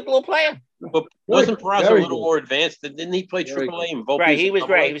 He's a good little player. But wasn't Peraza a little more advanced? Didn't he play AAA? And Volpe right, he was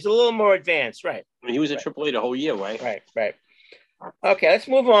great. He was a little more advanced, right? I mean, he was in AAA the whole year, right? Right. Okay, let's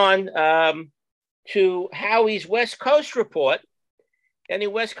move on to Howie's West Coast report. Any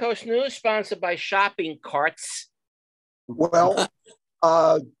West Coast news sponsored by Shopping Carts? Well,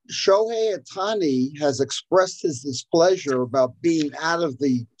 Shohei Ohtani has expressed his displeasure about being out of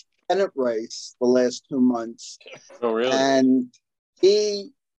the pennant race the last 2 months. Oh, really? And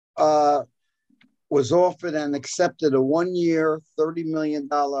He was offered and accepted a 1-year, $30 million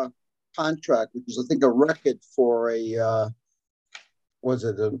contract, which is, I think, a record for a, was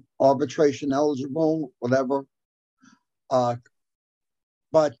it an arbitration eligible, whatever. But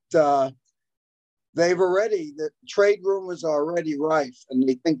they've already, the trade rumors are already rife, and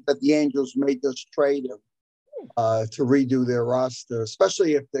they think that the Angels may just trade him to redo their roster,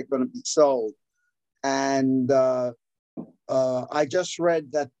 especially if they're going to be sold. And I just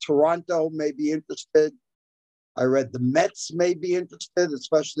read that Toronto may be interested. I read the Mets may be interested,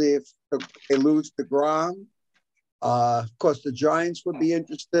 especially if they lose DeGrom. Of course, the Giants would be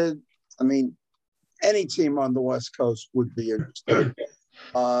interested. I mean, any team on the West Coast would be interested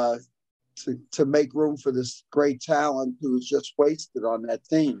to make room for this great talent who's just wasted on that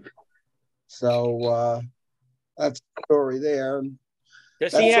team. So that's the story there.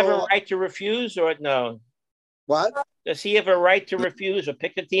 Does he have a right to refuse or no? What? Does he have a right to refuse or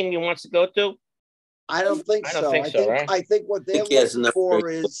pick the team he wants to go to? I don't think so. Right? I think what they're looking for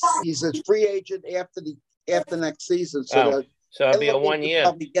is he's a free agent after next season. So it'll be a 1 year.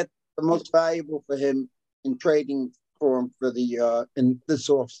 Probably get the most valuable for him in trading for him for the in this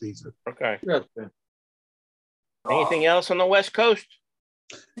off season. Okay. Anything else on the West Coast?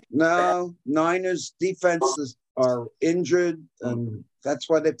 No, Niners defenses are injured, and that's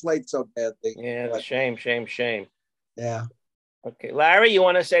why they played so badly. Yeah, shame. Yeah. Okay, Larry, you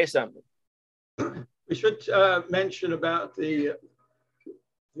want to say something? We should mention about the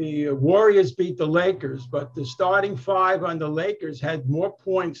Warriors beat the Lakers, but the starting five on the Lakers had more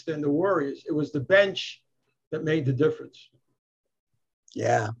points than the Warriors. It was the bench that made the difference.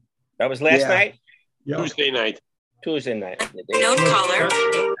 Yeah. That was last night? Yeah. Tuesday night. No color.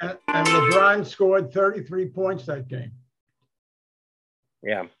 And LeBron scored 33 points that game.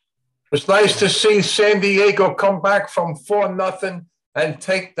 Yeah. It's nice to see San Diego come back from 4-0 and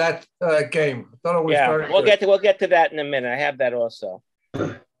take that game. I thought it was very good. We'll get to that in a minute. I have that also.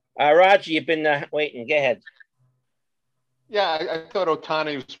 Roger, you've been waiting. Go ahead. Yeah, I thought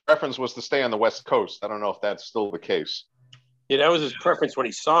Ohtani's preference was to stay on the West Coast. I don't know if that's still the case. Yeah, that was his preference when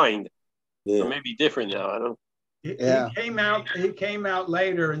he signed. Yeah. It may be different now. I don't. He came out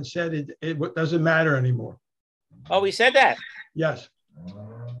later and said it doesn't matter anymore. Oh, he said that? Yes.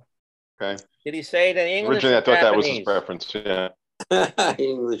 Okay. Did he say it in English? Originally, I thought that was his Japanese? preference. Yeah.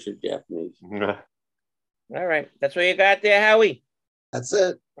 English or Japanese. All right. That's what you got there, Howie? That's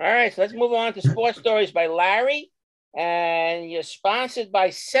it. All right. So let's move on to sports stories by Larry. And you're sponsored by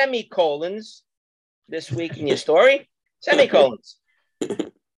Semicolons this week in your story. Semicolons.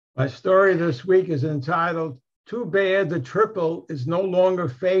 My story this week is entitled, "Too Bad the Triple is No Longer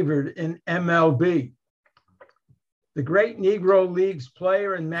Favored in MLB." The great Negro Leagues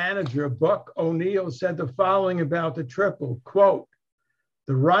player and manager Buck O'Neil said the following about the triple, quote,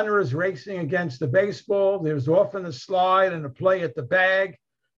 "The runner is racing against the baseball. There's often a slide and a play at the bag,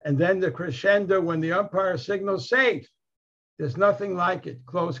 and then the crescendo when the umpire signals safe. There's nothing like it,"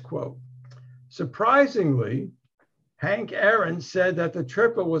 close quote. Surprisingly, Hank Aaron said that the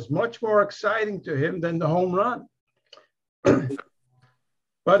triple was much more exciting to him than the home run.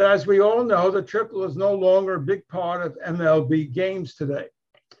 But as we all know, the triple is no longer a big part of MLB games today.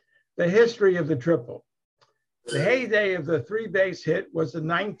 The history of the triple. The heyday of the three-base hit was the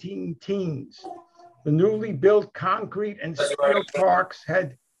 19 teens. The newly built concrete and steel parks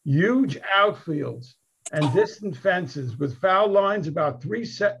had huge outfields and distant fences with foul lines about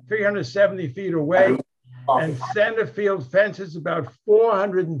 370 feet away and center field fences about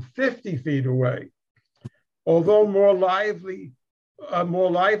 450 feet away. Although more lively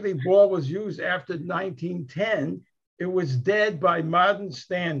ball was used after 1910, it was dead by modern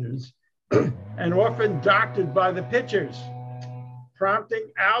standards and often doctored by the pitchers,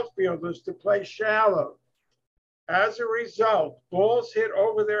 prompting outfielders to play shallow. As a result, balls hit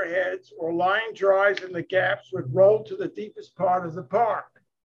over their heads or line drives in the gaps would roll to the deepest part of the park.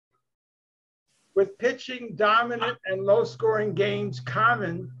 With pitching dominant and low-scoring games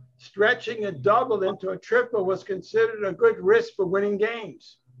common, stretching a double into a triple was considered a good risk for winning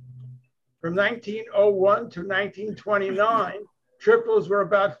games. From 1901 to 1929, triples were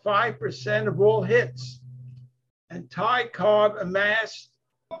about 5% of all hits. And Ty Cobb amassed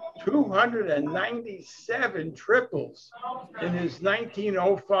 297 triples in his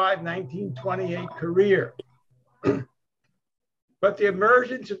 1905-1928 career. But the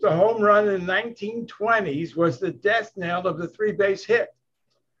emergence of the home run in the 1920s was the death knell of the three-base hit.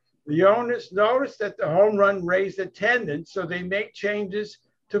 The owners noticed that the home run raised attendance, so they made changes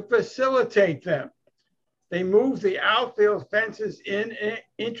to facilitate them. They moved the outfield fences in and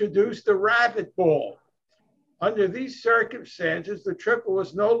introduced the rabbit ball. Under these circumstances, the triple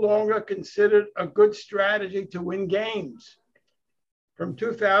was no longer considered a good strategy to win games. From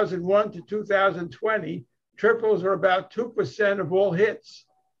 2001 to 2020, triples are about 2% of all hits,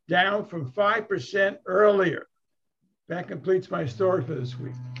 down from 5% earlier. That completes my story for this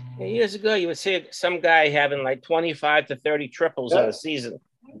week. Yeah, years ago, you would see some guy having like 25 to 30 triples in a season.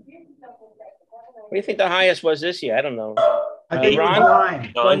 What do you think the highest was this year? I don't know. I think Ron? it was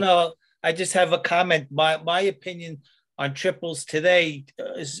 9. Well, no, I just have a comment. My opinion on triples today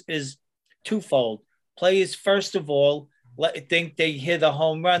is twofold. Players, first of all, think they hit a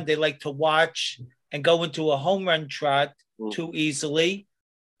home run. They like to watch and go into a home run trot too easily.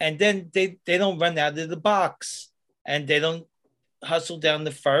 And then they don't run out of the box and they don't hustle down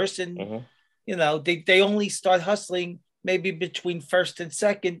the first. And, you know, they only start hustling maybe between first and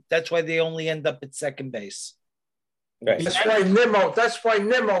second. That's why they only end up at second base. Right. That's why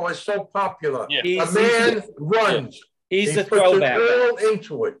Nimmo is so popular. Yeah. A man runs. He's a puts throwback. it all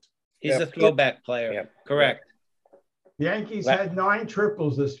into it. He's a throwback player. Yep. Correct. The Yankees had 9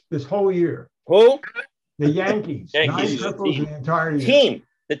 triples this whole year. Who? The Yankees. 9 triples in the entire year.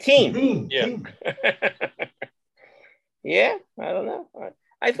 The team. Team. Yeah, I don't know.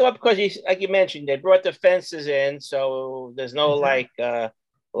 I thought because like you mentioned, they brought the fences in, so there's no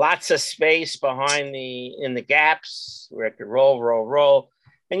lots of space behind in the gaps where it could roll.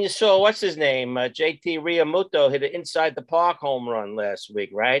 And you saw what's his name, JT Realmuto hit an inside the park home run last week,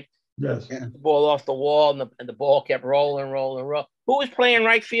 right? Yes. The ball off the wall, and the ball kept rolling. Who was playing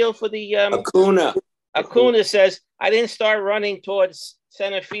right field for the Acuna? Acuna says, I didn't start running towards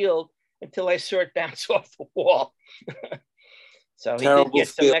center field until I saw it bounce off the wall. So he did get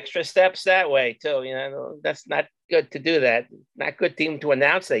some extra steps that way too. You know, that's not good to do that. Not good team to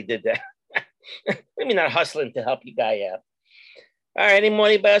announce they did that. I mean, not hustling to help you guy out. All right,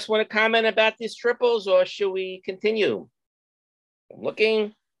 anybody else want to comment about these triples, or should we continue? I'm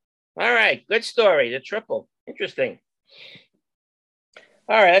looking. All right, good story. The triple, interesting.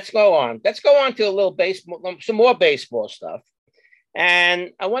 All right, let's go on. Let's go on to a little baseball, some more baseball stuff.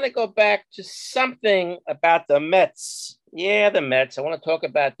 And I want to go back to something about the Mets. Yeah, the Mets. I want to talk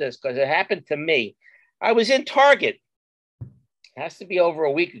about this because it happened to me. I was in Target. It has to be over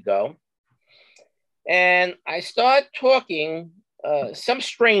a week ago. And I started talking. Some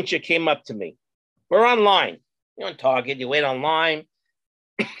stranger came up to me. We're online. You're on Target. You wait online.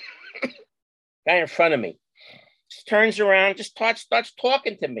 Guy in front of me just turns around, just starts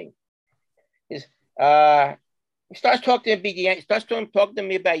talking to me. He starts talking to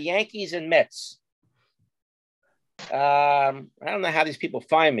me about Yankees and Mets. I don't know how these people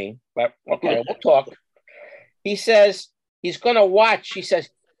find me, but okay, we'll talk. He says he's going to watch. He says,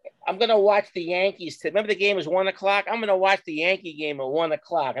 I'm going to watch the Yankees. Remember the game was 1:00? I'm going to watch the Yankee game at 1:00.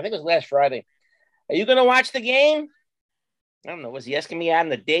 I think it was last Friday. Are you going to watch the game? I don't know. Was he asking me out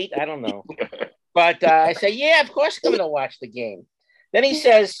on a date? I don't know. But I say, yeah, of course I'm going to watch the game. Then he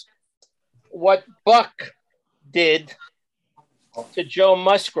says, what Buck did to Joe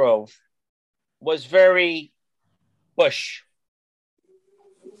Musgrove was very Bush.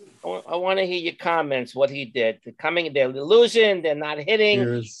 I want to hear your comments, what he did. They're losing, they're not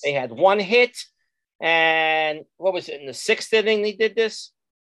hitting. They had 1 hit. And what was it, in the 6th inning they did this?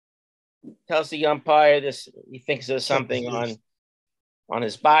 Tells the umpire this, he thinks there's something on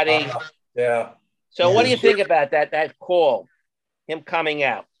his body. Yeah. So what do you think about that call, him coming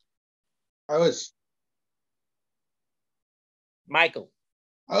out? Michael.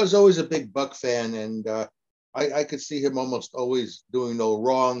 I was always a big Buck fan, and I could see him almost always doing no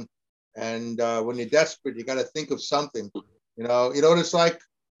wrong. And when you're desperate, you got to think of something. You know what it's like?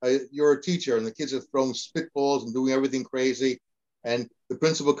 You're a teacher, and the kids are throwing spitballs and doing everything crazy. And the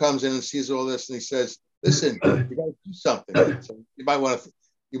principal comes in and sees all this, and he says, "Listen, you got to do something. So you might want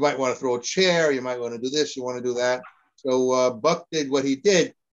to throw a chair. You might want to do this. You want to do that." So Buck did what he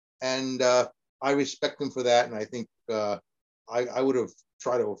did, and I respect him for that. And I think I would have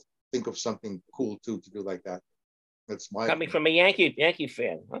tried to think of something cool too to do like that. That's my coming from a Yankee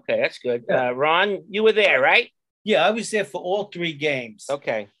fan. Okay, that's good. Ron, you were there, right? Yeah, I was there for all 3 games.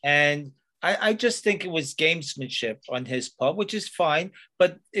 Okay, and I just think it was gamesmanship on his part, which is fine.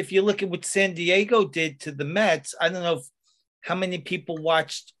 But if you look at what San Diego did to the Mets, I don't know how many people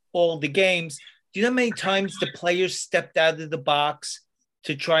watched all the games. Do you know how many times the players stepped out of the box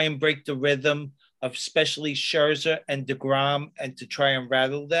to try and break the rhythm of especially Scherzer and DeGrom and to try and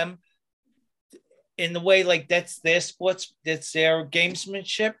rattle them? In the way, like that's their sports, that's their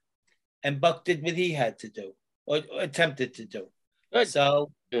gamesmanship. And Buck did what he had to do or attempted to do. Good.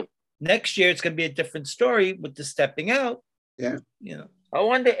 So next year it's going to be a different story with the stepping out. Yeah. You know. I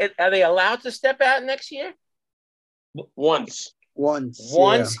wonder, are they allowed to step out next year? Once.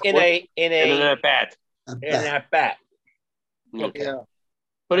 Once in an at bat. Okay. Yeah.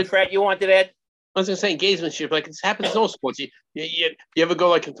 But it's Fred, you wanted Ed? I was gonna say gamesmanship, like it's happens in all sports. You ever go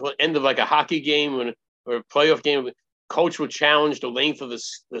like to the end of like a hockey game or a playoff game? Coach would challenge the length of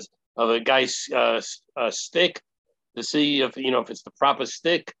a guy's stick to see if it's the proper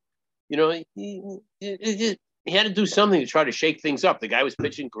stick. He had to do something to try to shake things up. The guy was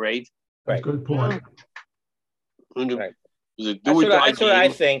pitching great. Right. Good point. Right. That's what I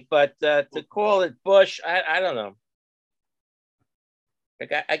think. But to call it Bush, I don't know.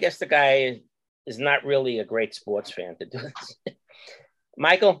 I guess the guy is not really a great sports fan to do this.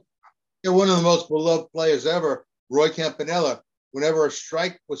 Michael? Yeah, one of the most beloved players ever, Roy Campanella. Whenever a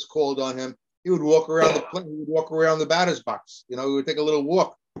strike was called on him, he would walk around the plate. He would walk around the batter's box. He would take a little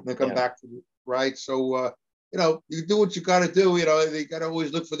walk and then come back to the right. So, you do what you got to do. You got to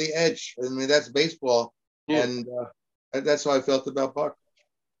always look for the edge. I mean, that's baseball. Yeah. And that's how I felt about Buck.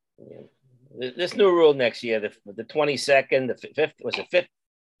 Yeah. This new rule next year, the 22nd, the 5th, was it 5th?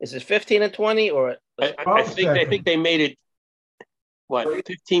 Is it 15 and 20 or? I think they made it,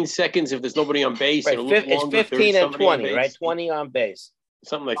 15 seconds if there's nobody on base. Right, it's 15 and 20, right? 20 on base.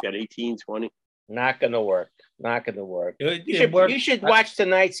 Something like that, 18, 20. Not going to work. You should watch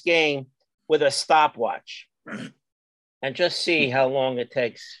tonight's game with a stopwatch and just see how long it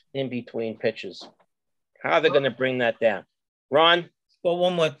takes in between pitches. How they're going to bring that down. Ron? Well,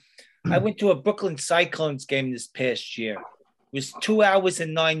 one more. I went to a Brooklyn Cyclones game this past year. It was 2 hours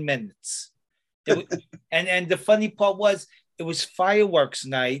and 9 minutes. And the funny part was, it was fireworks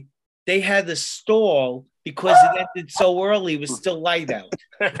night. They had a stall because it ended so early. It was still light out.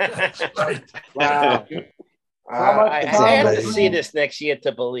 Wow. I have to see this next year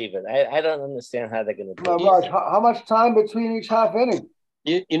to believe it. I don't understand how they're going to do it. Raj, how much time between each half inning?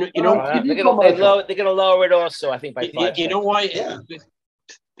 They're going to lower it also, I think, by 5 seconds. You know why? Yeah.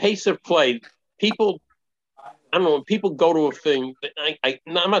 Pace of play. People, I don't know, when people go to a thing, I'm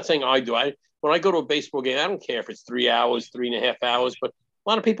not saying I do. When I go to a baseball game, I don't care if it's 3 hours, 3.5 hours, but a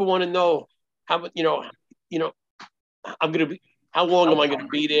lot of people want to know how long am I going to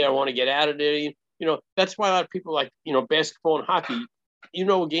be there? I want to get out of there. That's why a lot of people like, basketball and hockey.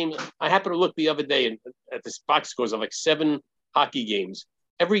 A game. I happened to look the other day at this box scores of like 7 hockey games.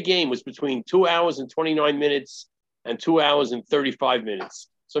 Every game was between 2 hours and 29 minutes and 2 hours and 35 minutes.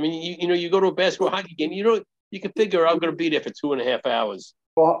 So, I mean, you go to a basketball hockey game, you can figure I'm going to be there for 2.5 hours.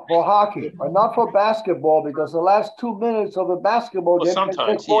 For hockey, but not for basketball, because the last 2 minutes of a basketball game can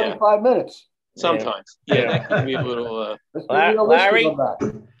take 45 minutes. Sometimes. Yeah, that can be a little...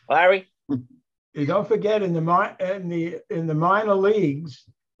 Larry? You don't forget, in the minor leagues,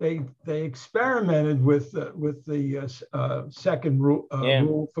 they experimented with the second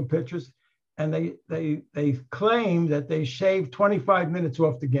rule for pitchers, and they claimed that they shaved 25 minutes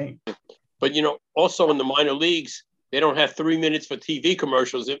off the game. But also in the minor leagues, they don't have 3 minutes for TV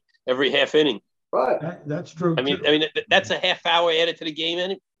commercials every half inning. Right, that's true. I mean that's a half hour added to the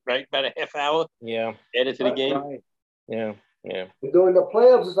game, right? About a half hour. Yeah, added to the game. Right. Yeah. During the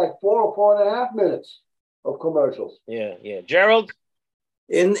playoffs, it's like 4 or 4.5 minutes of commercials. Yeah. Gerald?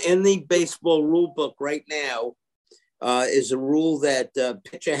 In the baseball rule book right now is a rule that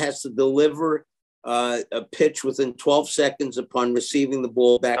pitcher has to deliver a pitch within 12 seconds upon receiving the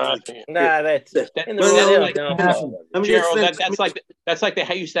ball back. That's that's like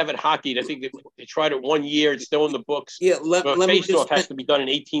they used to have at hockey. I think they tried it 1 year. It's still in the books. Yeah, face-off has to be done in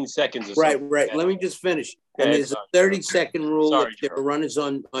 18 seconds. Or right. Something. Let me just finish. And there's a 30-second rule if there are runners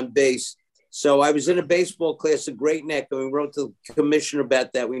on base. So I was in a baseball class at Great Neck, and we wrote to the commissioner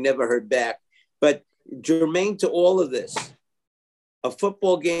about that. We never heard back. But germane to all of this, a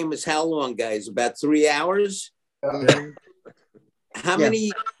football game is how long, guys? About 3 hours? How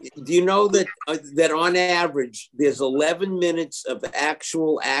many? Do you know that on average there's 11 minutes of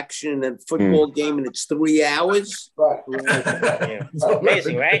actual action in a football game, and it's 3 hours? Right. It's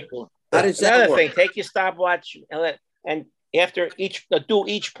amazing, right? How does that work? Thing, take your stopwatch and after do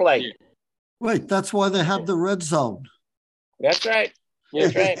each play. Wait, that's why they have the red zone. That's right.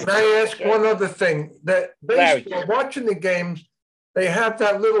 That's right. Can I ask one other thing? That baseball, watching the games, they have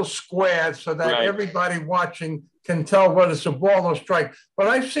that little square so that everybody watching can tell whether it's a ball or strike. But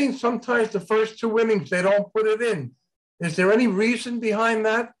I've seen sometimes the first 2 innings, they don't put it in. Is there any reason behind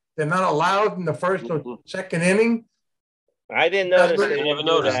that? They're not allowed in the first or second inning? I didn't notice that.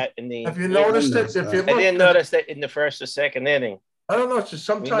 Have you noticed it? I didn't notice that in the first or second inning. I don't know. So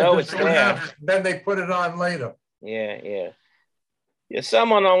sometimes then they put it on later. Yeah.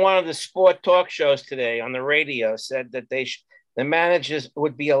 Someone on one of the sport talk shows today on the radio said that the managers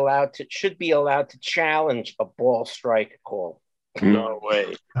should be allowed to challenge a ball strike call. No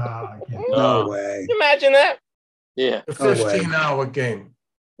way. No way. Can you imagine that? Yeah. A 15-hour game.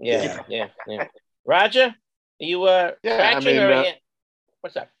 Yeah. Roger, are you scratching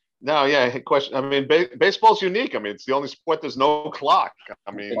what's up? No, yeah. Question. I mean, baseball's unique. I mean, it's the only sport there's no clock.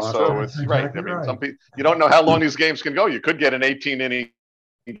 I mean, so it's right. I mean, some people you don't know how long these games can go. You could get an 18-inning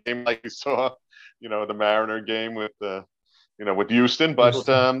game like you saw, the Mariner game with with Houston, but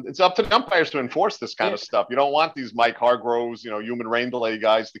it's up to the umpires to enforce this kind of stuff. You don't want these Mike Hargroves, human rain delay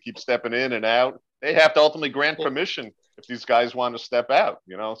guys to keep stepping in and out. They have to ultimately grant permission if these guys want to step out,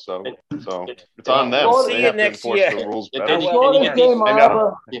 so it's on them. We'll They see have it to next enforce year. the rules And better.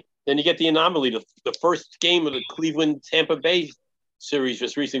 then you get the anomaly. The first game of the Cleveland Tampa Bay series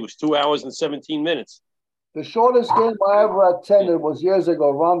just recently was 2 hours and 17 minutes. The shortest game I ever attended was years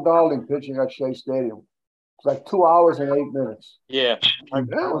ago. Ron Darling pitching at Shea Stadium. It's like 2 hours and 8 minutes. Yeah. It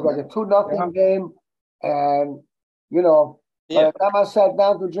was like a 2-0 game. And, by the time I sat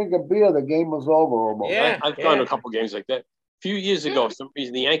down to drink a beer, the game was over almost. I've gone to a couple games like that. A few years ago, for some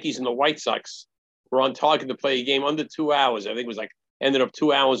reason, the Yankees and the White Sox were on target to play a game under 2 hours. I think it was ended up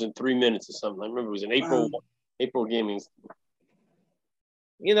 2 hours and 3 minutes or something. I remember it was an April game.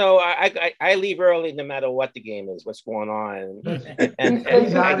 I leave early no matter what the game is, what's going on. And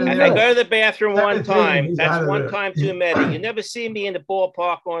I go to the bathroom one time. That's one time too many. You never see me in the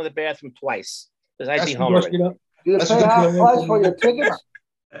ballpark going to the bathroom twice because I'd be home already. Do you pay half price for your tickets?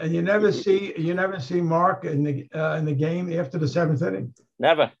 And you never see Mark in the game after the 7th inning.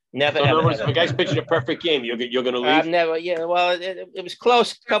 Never. So in other words, if a guy's pitching a perfect game, you're going to leave? I've never. Yeah, well, it was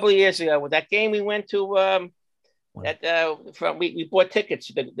close a couple of years ago with that game we went to. We bought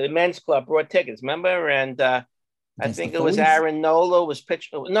tickets. The men's club brought tickets. Remember? And I think it was Aaron Nola was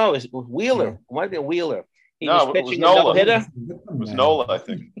pitching. No, it was Wheeler. It might have been Wheeler. He was pitching a no-hitter. It was Nola, I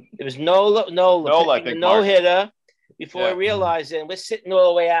think. It was Nola, I think. No-hitter. Before I realized it, we're sitting all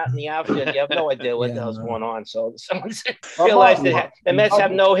the way out in the outfield. You have no idea what the hell's going on. So someone realized that the Mets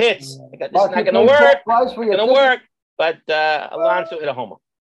have no hits. This is not going to work. It's going to work. But Alonso hit a homer.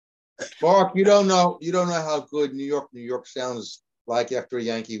 Mark, you don't know how good New York sounds like after a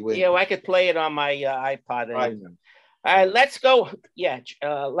Yankee win. Yeah, well, I could play it on my iPod. All right, let's go. Yeah,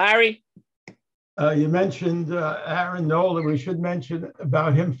 Larry. You mentioned Aaron Nola. We should mention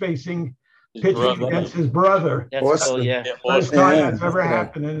about him pitching against his brother. That's cool, yeah. First time that's ever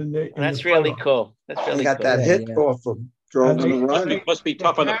happened. That's really cool. That's really he got cool. that hit off of drove to the run. Must be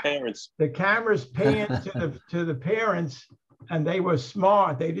tough on the parents. The cameras pan to the parents, and they were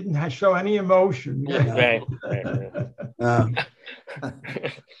smart. They didn't show any emotion. Right.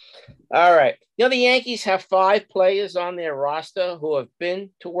 All right. The Yankees have 5 players on their roster who have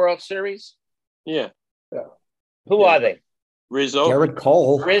been to World Series. Yeah. Who are they? Rizzo. Garrett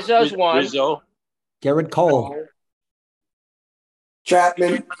Cole. Rizzo's one. Rizzo. Garrett Cole.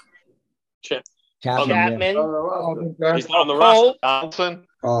 Chapman. Chapman. He's not on the roster. Donaldson.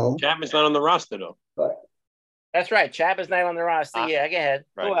 Chapman's not on the roster, though. Right. That's right. Chapman's not on the roster. Yeah, go ahead.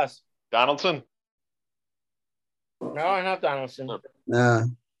 Right. Who else? Donaldson. No, not Donaldson. No.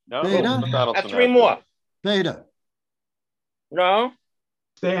 Beta. That's 3 more. Beta. No.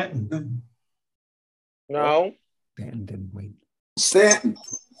 Stanton. No. Stanton didn't wait. Stanton.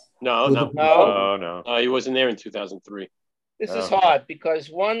 No. He wasn't there in 2003. This is hard because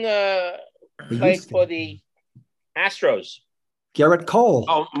one played for the Astros. Garrett Cole.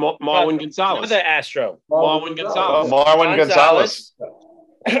 Oh, Marwin Gonzalez. Another Astro. Marwin Gonzalez. Marwin Gonzalez.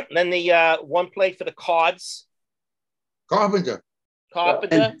 Then the one played for the Cards. Carpenter.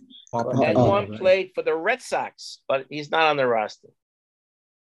 And one played for the Red Sox, but he's not on the roster.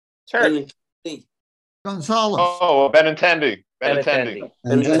 It's hurt. Gonzalez. Oh, Benintendi.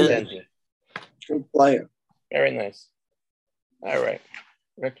 Benintendi. Good player. Very nice. All right.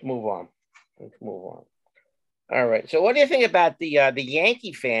 Let's move on. All right. So what do you think about the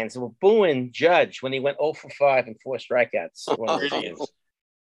Yankee fans who were booing Judge when he went 0 for 5 and 4 strikeouts?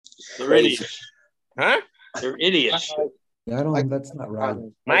 They're idiots. Huh? They're idiots. Yeah, that's not right.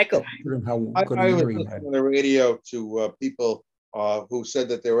 Michael. How good I was he listening had. on the radio to people who said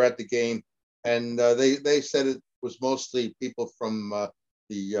that they were at the game, and they said it was mostly people from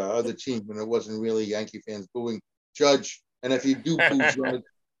the other team, and it wasn't really Yankee fans booing Judge. And if you do boo Judge, and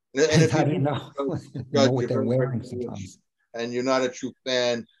if you know what they're wearing sometimes, and you're not a true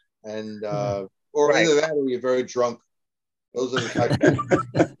fan, and or either that or you're very drunk. Those are the type.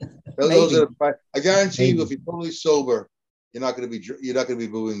 Those are the, I guarantee you, if you're totally sober, you're not going to be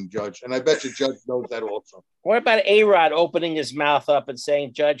booing Judge, and I bet you Judge knows that also. What about A-Rod opening his mouth up and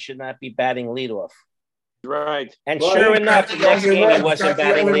saying Judge should not be batting leadoff? Right. And Well, sure you enough, got the next the only game he one- wasn't got the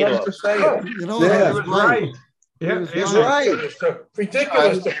batting only one leadoff. to say it. You know, Yeah, he he was was right. Yeah, He's yeah. right.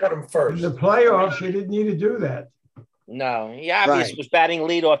 Ridiculous to put him In first. the playoffs, he didn't need to do that. No, he obviously Right. was batting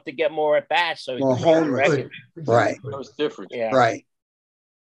leadoff to get more at bats, so he More could break the homers. record. Right. That was different. Yeah. Right.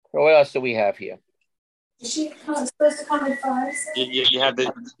 So what else do we have here? Is she supposed to come at 5? You have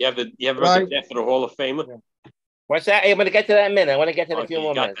the Right. death of the Hall of Famer. What's that? Hey, I'm going to get to that in a minute. I want to get to that in a Okay, few you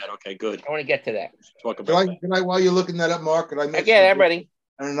more got minutes. that. Okay, good. I want to get to that. Talk about that. Can I, while you're looking that up, Mark, could I mention Again, I'm ready.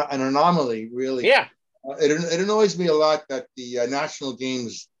 an anomaly, really? Yeah. It annoys me a lot that the national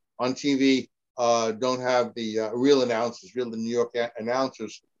games on TV don't have the real announcers, the New York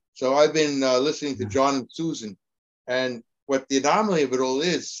announcers. So I've been listening to John and Susan, and what the anomaly of it all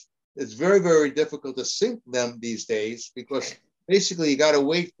is, it's very, very difficult to sync them these days because basically you got to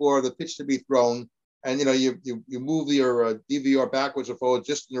wait for the pitch to be thrown, and you move your DVR backwards or forwards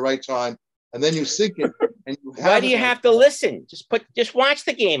just in the right time, and then you sync it. And Why do you have to listen? Just watch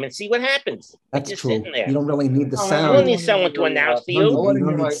the game and see what happens. That's just true. sitting there. You don't really need the You sound. don't need someone to announce to you. You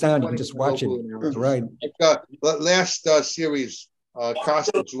don't need sound. You can just watch it. Right. Last series,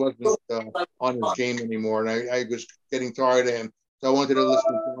 Costas wasn't on his game anymore, and I was getting tired of him, so I wanted to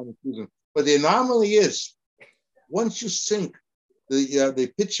listen to John and Susan. But the anomaly is, once you sync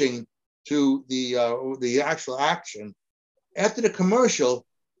the pitching to the actual action, after the commercial,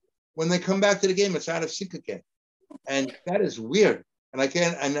 when they come back to the game, it's out of sync again, and that is weird. And I've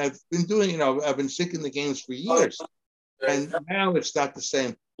been doing, I've been syncing the games for years, and now it's not the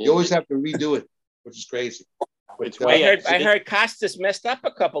same. You always have to redo it, which is crazy. But, I heard Costas messed up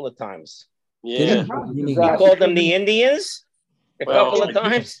a couple of times. Yeah. He called them the Indians a couple of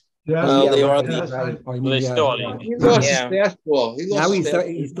times. Well, they are They still he lost his fastball. Now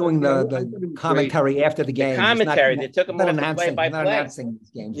he's doing the commentary after the game. Commentary. They took him not off the announcing. play-by-play. Not announcing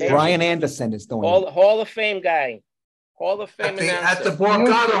these games. Yeah. Brian Anderson is doing it. Hall of Fame guy. Hall of Fame At the announcer.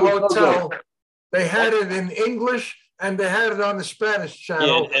 Borgata Hotel, they had it in English and they had it on the Spanish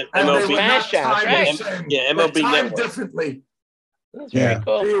channel. Yeah, and they MLB. were not Spanish channel, timed right. the same. Yeah, They're MLB timed Network. differently. That's Yeah. very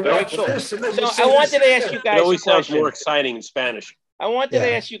cool. You Very watch cool. this and then So you see I wanted this to ask again. you It guys a always sounds question. more exciting in Spanish. I wanted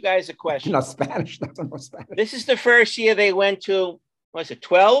to ask you guys a question. No Spanish. Nothing more Spanish. This is the first year they went to, what is it,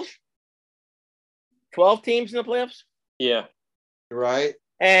 12? 12 teams in the playoffs? Yeah. right.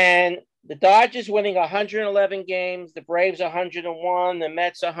 And the Dodgers winning 111 games, the Braves 101, the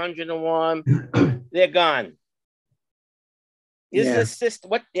Mets 101. They're gone. Is Yeah. the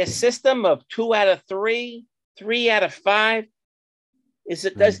system their system of 2 out of 3, 3 out of 5? Is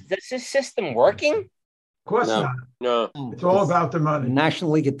it does this system working? Of course No. not. No. It's all about the The money.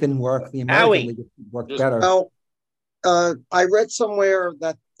 National League, it didn't work. The Howie. American League, it worked better. Well, I read somewhere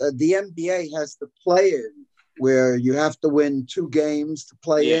that the NBA has the play-in where you have to win 2 games to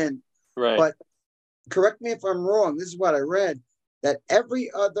play Yeah. in. Right. But correct me if I'm wrong. This is what I read, that every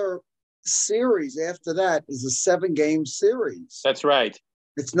other series after that is a 7-game series. That's right.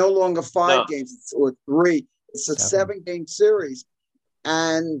 It's no longer 5 No. games or 3. It's a 7-game series.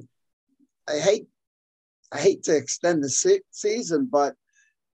 And I hate to extend the season, but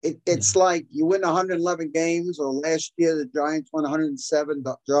it's like you win 111 games, or last year the Giants won 107,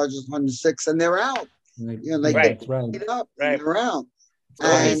 the Dodgers 106, and they're out. Right. You know, they Right. get Right. beat up Right. and they're out. What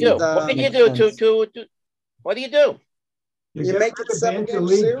do you And, do? What can you do to what do you do? You get make rid it of the 7-game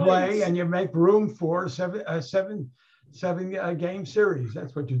interleague series. play and you make room for seven game series.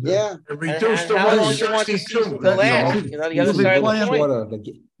 That's what you do. Yeah. It reduced And the how long do you want the 162. season to last? You know, the other You'll be side of the playing point.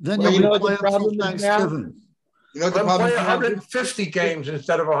 Then Well, you'll you know be what the playing problem through is now? Thanksgiving. You know what the Then problem play is now? 150 games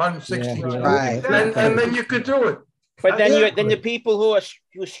instead of 160. Right. And then you could do it. But then Yeah. then the people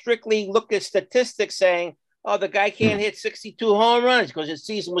who strictly look at statistics saying, oh, the guy can't hit 62 home runs because his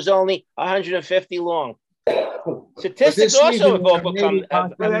season was only 150 long. Statistics also have overcome.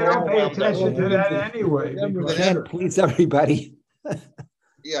 But they don't pay attention to that anyway. because- Can't please everybody.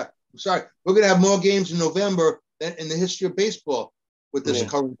 Yeah, I'm sorry. We're going to have more games in November than in the history of baseball with this Yeah.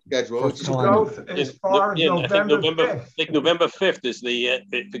 current schedule. First It's time. Go as far as Yeah, I think November I 5th. think November 5th is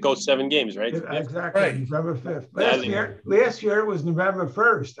it goes 7 games, right? Exactly, Right. November 5th. Yeah, Last year it was November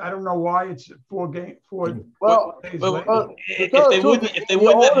 1st. I don't know why it's 4 days Well, later. If they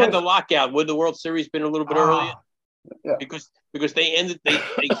wouldn't have had the lockout, would the World Series been a little bit earlier? Yeah. Because they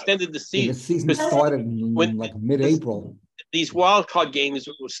extended the The season. season Because started in when- like mid-April. These wild card games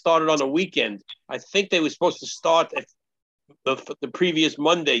were started on a weekend. I think they were supposed to start at the previous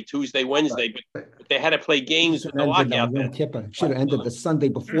Monday, Tuesday, Wednesday, but they had to play games with the lockout then. Should have ended the Sunday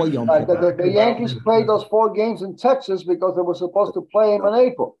before Yom Right, Kippur. the Yankees played those 4 games in Texas because they were supposed to play them in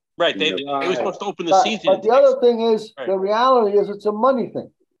April. Right, they were supposed to open the But, season. but the other thing is, Right. the reality is it's a money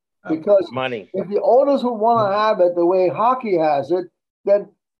thing. Because money. if the owners would want to have it the way hockey has it, then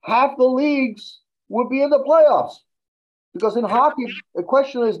half the leagues would be in the playoffs. Because in hockey, the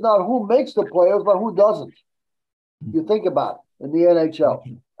question is not who makes the playoffs, but who doesn't. You think about it in the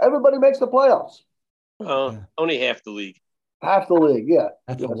NHL. Everybody makes the playoffs. Only half the league. Half the league, yeah.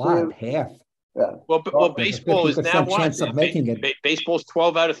 That's yeah, a lot, half. Yeah. Well, baseball is now 50% what? chance of making it. Baseball's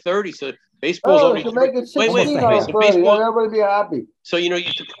 12 out of 30, so baseball's Oh, only they should make it 16 wait, out of so 30, baseball. and everybody be happy. So you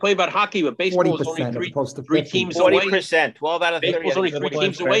play about hockey, but baseball is only 40% as opposed to three 50. teams away. 40%, 12 out of 30. Baseball's only 3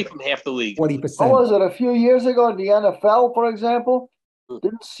 teams away from half the league. 40%. What was it, a few years ago in the NFL, for example?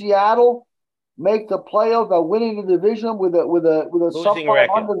 Didn't Seattle make the playoffs by winning the division with a sub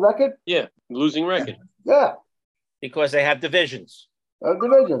 500 record? Yeah, losing record. Yeah. Because they have divisions.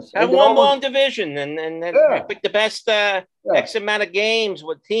 Divisions. Have one long division and pick the best X amount of games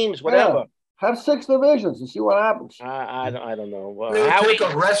with teams, whatever. Yeah. Have 6 divisions and see what happens. I don't know. Well, Didn't they take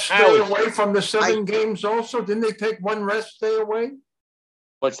a rest day away from the 7 games also? Didn't they take 1 rest day away?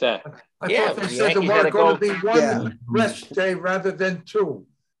 What's that? I thought they said there were going to be 1 rest day rather than 2.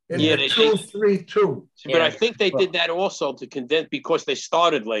 Yeah, they 2, 3, 2. But I think they did that also to condense because they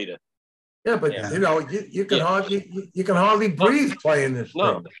started later. Yeah, but you can hardly breathe playing this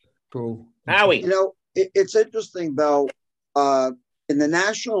thing. Cool. Howie. It's interesting though. In the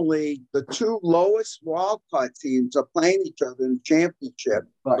National League, the 2 lowest wildcard teams are playing each other in the championship.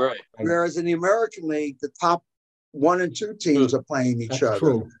 Right. Whereas in the American League, the top 1 and 2 teams are playing each other.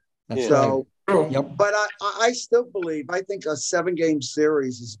 True. That's so, right. Yep. But I still believe. I think a 7-game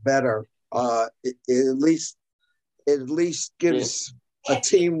series is better. It at least gives a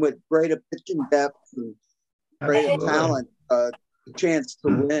team with greater pitching depth and greater talent a chance to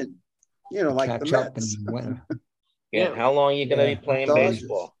win. Like Catch the up Mets. and win. Yeah, how long are you going to be playing Dodgers.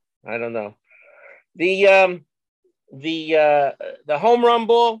 baseball? I don't know. The home run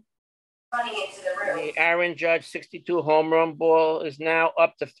ball, the Aaron Judge 62 home run ball is now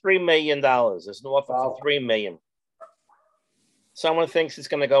up to $3 million. It's north of $3 million. Someone thinks it's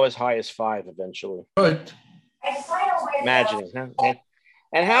going to go as high as 5 eventually. Good. Imagining, huh?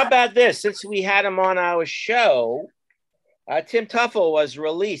 And how about this? Since we had him on our show, Tim Tuffle was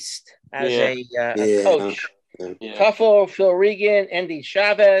released as a coach. Tuffle, Phil Regan, Andy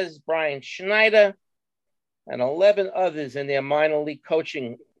Chavez, Brian Schneider, and 11 others in their minor league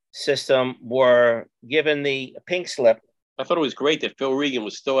coaching system were given the pink slip. I thought it was great that Phil Regan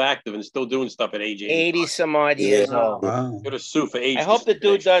was still active and still doing stuff at age 80 some odd years old. You ought to sue for age. I hope the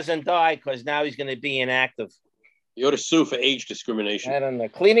dude doesn't die because now he's going to be inactive. You ought to sue for age discrimination. I don't know.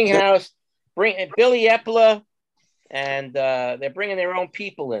 Cleaning house, bring Billy Epler, and they're bringing their own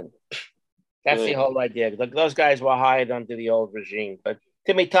people in. That's the whole idea. Those guys were hired under the old regime. But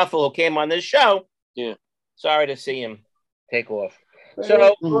Timmy Tuffle, who came on this show, sorry to see him take off.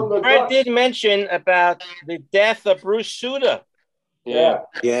 So Fred did mention about the death of Bruce Sutter. Yeah.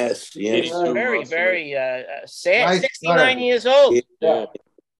 Yes. Very, very sad. 69 years old. Yeah.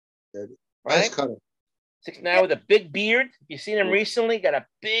 Right? Now with a big beard. You seen him recently? Got a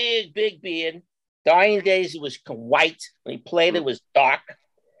big, big beard. Dying days, he was white. When he played, it was dark.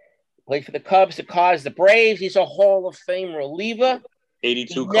 Played for the Cubs, the Cards, the Braves. He's a Hall of Fame reliever.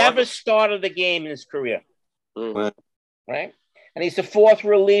 82. He never started a game in his career. Right? And he's the 4th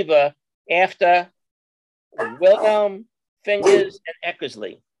reliever after Wilhelm, Fingers, and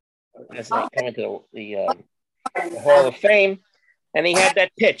Eckersley as they come into the Hall of Fame. And he had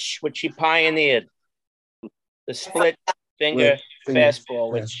that pitch, which he pioneered. The split finger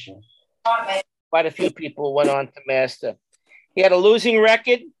fastball, which quite a few people went on to master. He had a losing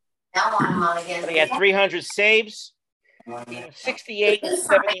record. But he had 300 saves. He was 68 and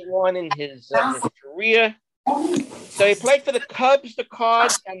 71 in his career. So he played for the Cubs, the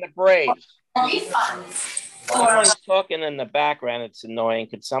Cards, and the Braves. Someone's talking in the background. It's annoying.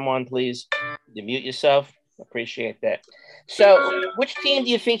 Could someone please mute yourself? Appreciate that. So which team do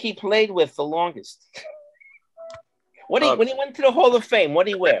you think he played with the longest? When he went to the Hall of Fame, what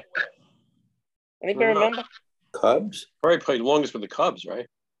did he wear? Anybody remember? Cubs? Probably played longest with the Cubs, right?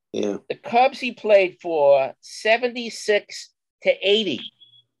 Yeah. The Cubs he played for 76 to 80.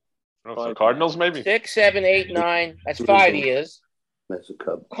 Oh, so Cardinals, maybe? 6, 7, 8, 9. That's 5 years. That's a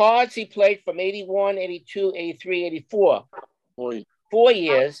Cub. Cards he played from 81, 82, 83, 84. 4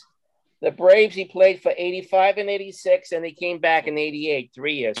 years. The Braves he played for 85 and 86, and he came back in 88,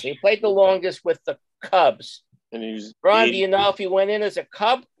 3 years. So he played the longest with the Cubs. And he was Ron, do you know if he went in as a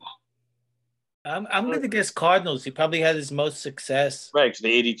Cub? I'm going to guess Cardinals. He probably had his most success. Right,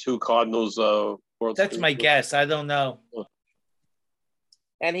 the 82 Cardinals World That's Series. my guess. I don't know.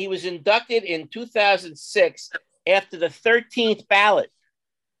 And he was inducted in 2006 after the 13th ballot.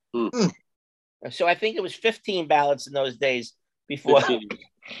 So I think it was 15 ballots in those days before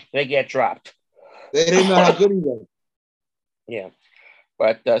they get dropped. They didn't know how good he was. Yeah.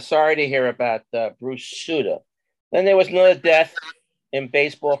 But sorry to hear about Bruce Sutter. Then there was another death in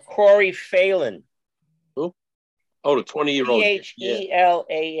baseball. Corey Phelan. Who? Oh, the 20-year-old.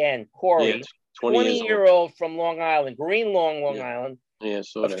 Phelan. Corey. Yeah, 20-year-old from Long Island. Green Long Island. Yeah,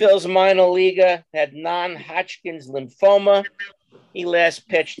 so Phil's minor leaguer, had non-Hodgkin's lymphoma. He last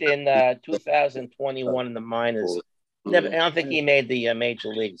pitched in 2021 in the minors. I don't think he made the major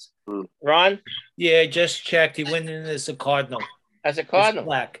leagues. Ron? Yeah, just checked. He went in as a Cardinal. As a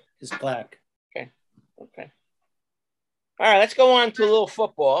Cardinal? His plaque. Okay. All right, let's go on to a little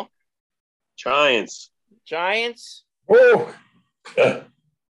football. Giants. Oh.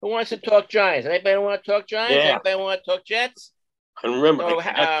 Who wants to talk Giants? Anybody want to talk Giants? Yeah. Anybody want to talk Jets? And remember,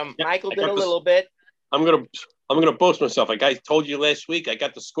 Michael did a little bit. I'm gonna boast myself. Like I told you last week, I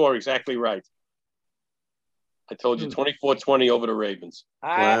got the score exactly right. I told you 24-20 over the Ravens.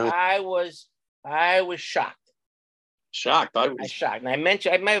 I was shocked. I was shocked. And I might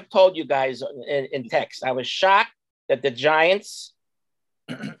have told you guys in text. I was shocked that the Giants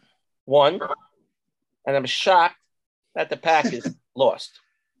won, and I'm shocked that the Packers lost.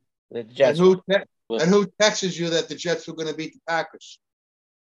 The Jets. And who texted you that the Jets were going to beat the Packers?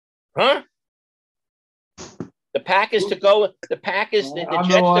 Huh? The Packers to go. The Jets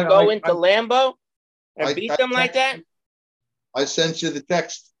to go into Lambeau and beat them like that. I sent you the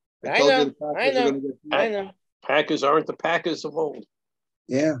text. I know. Packers aren't the Packers of old.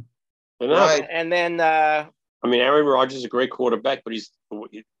 Yeah. They're not. Right. And then I mean, Aaron Rodgers is a great quarterback, but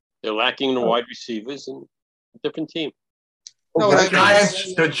they're lacking the wide receivers and a different team.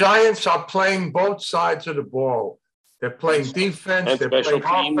 The Giants are playing both sides of the ball. They're playing defense. And they're playing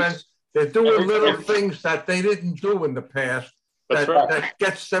special offense. They're doing little things that they didn't do in the past that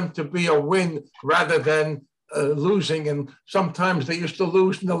gets them to be a win rather than losing. And sometimes they used to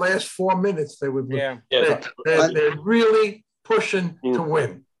lose in the last 4 minutes. They would. They're really pushing to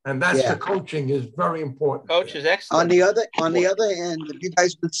win. And that's the coaching is very important. Coach is excellent. On the other hand, have you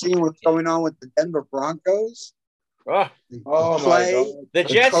guys been seeing what's going on with the Denver Broncos? Oh my God. The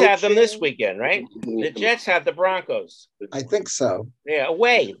Jets have them this weekend, right? The Jets have the Broncos. I think so. Yeah,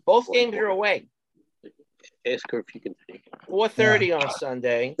 away. Both games are away. Ask her if you can take it. 4:30 on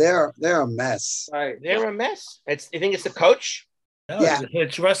Sunday. They're a mess. Right. They're a mess. You think it's the coach? No,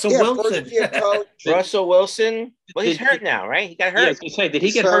 it's Russell Wilson. Russell Wilson. Well, he's hurt now, right? He got hurt. Yeah, I was gonna say, did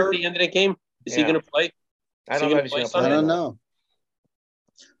he get hurt at the end of the game? Is he going to play? I don't know if he's going to play. I don't know.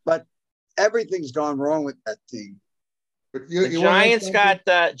 But everything's gone wrong with that team. But the Giants got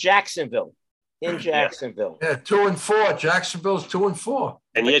Jacksonville in Jacksonville. Yeah, 2-4. Jacksonville's 2-4.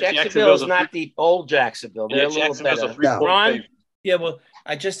 And yet Jacksonville's not the old Jacksonville. They're a little better. Ron? Yeah, well,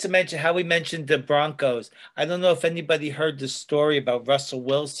 just to mention how we mentioned the Broncos. I don't know if anybody heard the story about Russell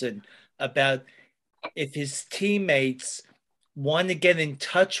Wilson, about if his teammates want to get in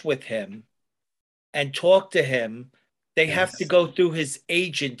touch with him and talk to him, they have to go through his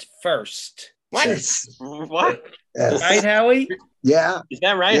agent first. What? What? Yes. Right, Howie? Yeah. Is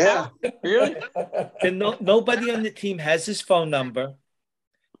that right? Yeah. Really? And nobody on the team has his phone number.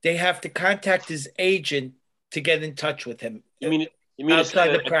 They have to contact his agent to get in touch with him. You mean outside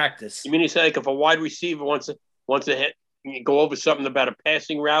the practice? You mean it's like if a wide receiver wants to hit, go over something about a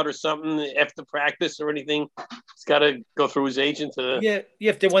passing route or something after practice or anything, it's got to go through his agent. Yeah.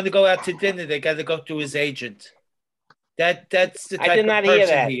 If they want to go out to dinner, they got to go through his agent. That's the type I did not of person hear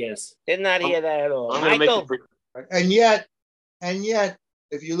that. he is. Did not hear that at all. Michael. And yet,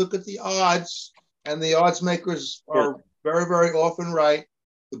 if you look at the odds, and the odds makers are very, very often right,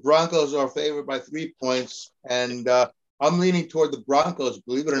 the Broncos are favored by 3 points, and I'm leaning toward the Broncos,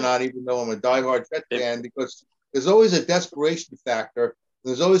 believe it or not, even though I'm a diehard Jet fan, because there's always a desperation factor.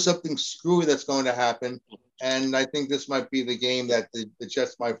 There's always something screwy that's going to happen, and I think this might be the game that the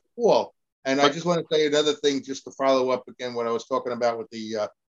Jets might fall. And I just want to say another thing, just to follow up again what I was talking about with the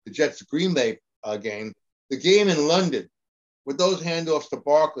Jets Green Bay game. The game in London with those handoffs to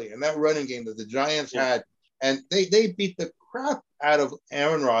Barkley and that running game that the Giants had, and they beat the crap out of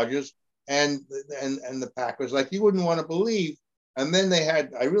Aaron Rodgers and the Packers like you wouldn't want to believe. And then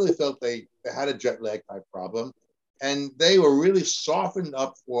I really felt they had a jet lag type problem, and they were really softened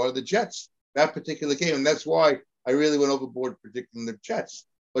up for the Jets that particular game, and that's why I really went overboard predicting the Jets.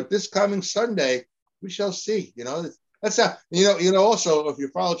 But this coming Sunday, we shall see. That's how Also, if you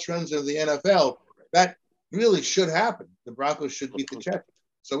follow trends of the NFL, that really should happen. The Broncos should beat the Jets.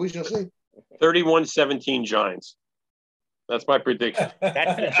 So we shall see. 31-17 Giants. That's my prediction.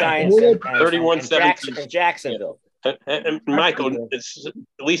 That's the Giants. 31-17 in Jacksonville. And Michael, it's,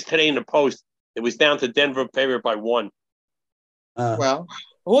 at least today in the Post, it was down to Denver favorite by 1. Well,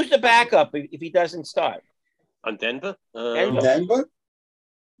 who's the backup if he doesn't start? On Denver? Denver?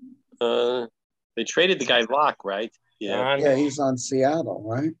 They traded the guy Locke, right? Yeah. Yeah, he's on Seattle,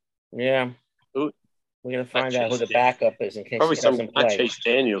 right? Yeah. Who? We're gonna find out who the backup is in case Probably he some doesn't not play. Chase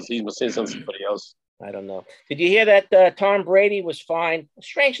Daniels. He must say somebody else. I don't know. Did you hear that Tom Brady was fined? A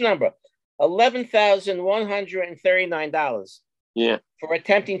strange number, $11,139. Yeah. For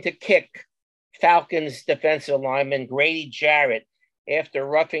attempting to kick Falcons defensive lineman Grady Jarrett after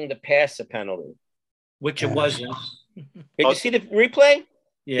roughing the passer penalty. Which it wasn't. Did you see the replay?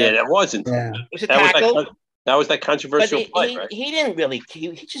 Yeah, that wasn't. It was a tackle. That was that controversial But play, right? he didn't really.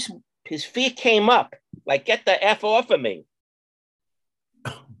 He just his feet came up like, get the F off of me.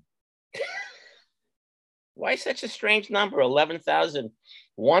 Why such a strange number?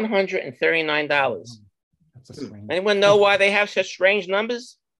 $11,139. Anyone know why they have such strange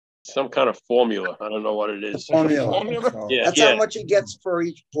numbers? Some kind of formula. I don't know what it is. Formula. Yeah, That's yeah. how much he gets for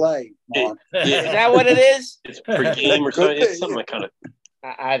each play. Mark. Is that what it is? It's per game or something. It's something kind of.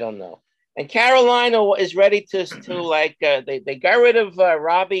 I don't know. And Carolina is ready to like they got rid of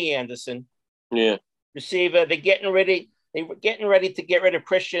Robbie Anderson. Yeah. Receiver. They were getting ready to get rid of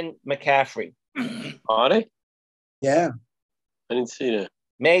Christian McCaffrey. Are they? Yeah. I didn't see that.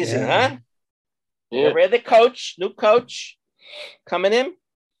 Amazing, huh? Yeah. Get rid of the coach, new coach coming in.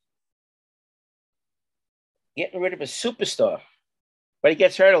 Getting rid of a superstar. But he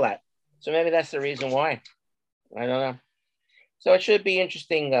gets hurt a lot. So maybe that's the reason why. I don't know. So it should be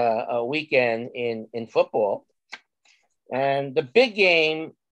interesting a weekend in football. And the big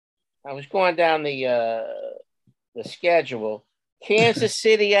game, I was going down the schedule. Kansas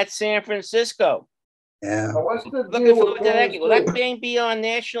City at San Francisco. Yeah. Looking forward to that game. Will that game be on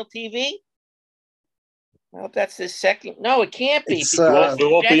national TV? I hope that's the second. No, it can't be. It's, because it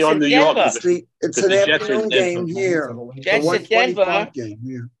won't Jets be on in New York. Denver. It's an afternoon game here. Jets The at Denver. 125 game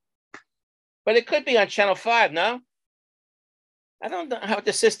here. But it could be on Channel 5, no? I don't know how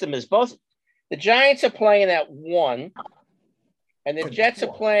the system is. Both the Giants are playing at 1, and the Jets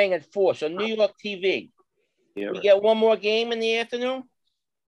are playing at 4. So New York TV. Yeah. We get one more game in the afternoon?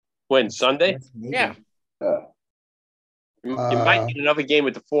 When? Sunday? Yeah. You might get another game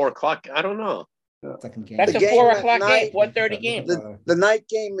at the 4 o'clock. I don't know. That's The a game 4 at o'clock night- game, 1:30 game. The night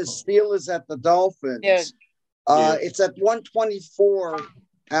game is Steelers at the Dolphins. Yeah. It's at 124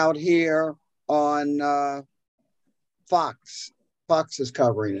 out here on Fox. Fox is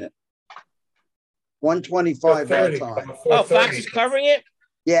covering it. 125 our time. Oh, Fox is covering it?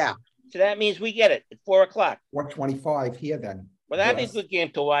 Yeah. So that means we get it at 4 o'clock. 125 here then. Well, that'd be a good game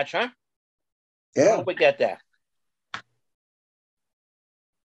to watch, huh? Yeah. I hope we get that.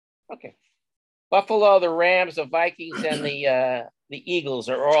 Okay. Buffalo, the Rams, the Vikings, and the Eagles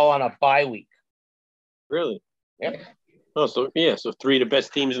are all on a bye week. Really? Yep. Oh, so 3 of the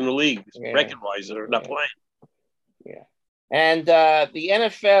best teams in the league, record-wise, are not playing. Yeah. And the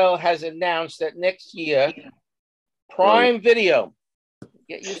NFL has announced that next year, Prime Video,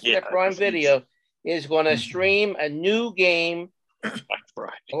 get used to that Prime Video, is going to stream a new game,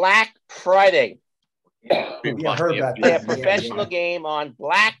 Black Friday. Yeah, I heard that. Their professional game on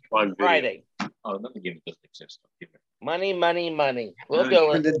Black Friday. Oh, another game that doesn't exist. Money, money, money. We'll do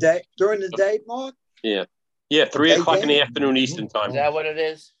During it. the day, Mark? Yeah. Yeah, 3 o'clock in the afternoon Eastern time. Is that what it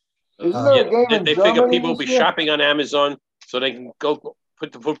is? Isn't there a game in They figure Germany people will this be year? shopping on Amazon so they can go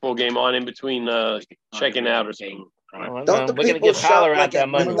put the football game on in between checking out or something. We're going to give Holler out that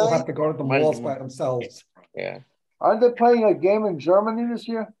money. People have to go to the malls by themselves. Yeah. Aren't they playing a game in Germany this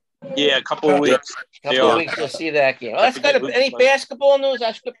year? Yeah, a couple of weeks. Couple of weeks, you'll see that game. Let's go to any basketball news.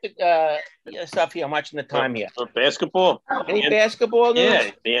 I skipped the stuff here. I'm watching the time here. Basketball? Any basketball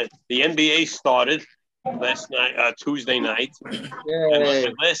news? Yeah, the NBA started last night, Tuesday night.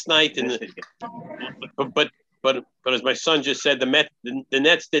 And last night, but as my son just said, the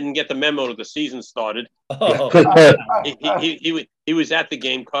Nets didn't get the memo that the season started. Oh. He was at the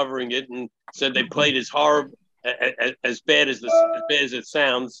game covering it and said they played as horrible, as bad as it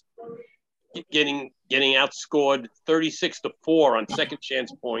sounds, getting outscored 36-4 on second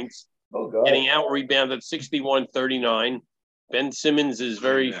chance points, getting out rebounded 61-39. Ben Simmons is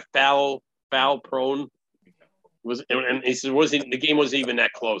very foul prone. And he said the game wasn't even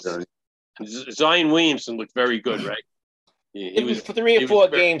that close. Zion Williamson looked very good, right? It was for 3 or 4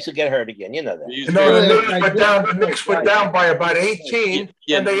 games to get hurt again. You know that. The Knicks were down by about 18,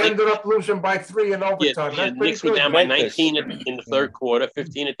 and they ended up losing by 3 in overtime. The Knicks were down by 19 in the third quarter,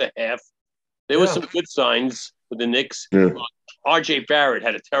 15 at the half. There were some good signs with the Knicks. RJ Barrett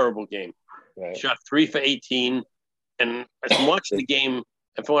had a terrible game. Right. Shot 3 for 18, and from watching the game,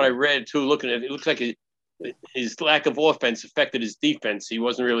 and from what I read too, looking at it, it looks like his lack of offense affected his defense. He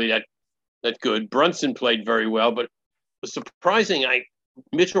wasn't really that good. Brunson played very well, but it was surprising.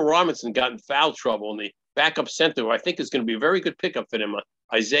 Mitchell Robinson got in foul trouble, and the backup center, who I think is going to be a very good pickup for them,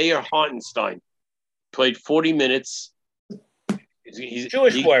 Isaiah Hartenstein, played 40 minutes. He's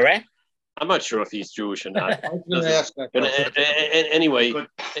Jewish boy, right? I'm not sure if he's Jewish or not. I was going to ask that question. Anyway,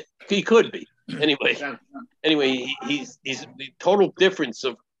 he could be. Anyway, he's the total difference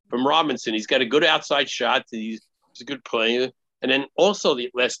from Robinson. He's got a good outside shot. He's a good player. And then also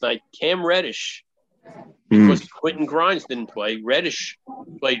last night, Cam Reddish, because Quentin Grimes didn't play. Reddish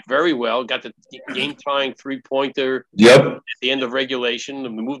played very well. Got the game-tying three-pointer at the end of regulation.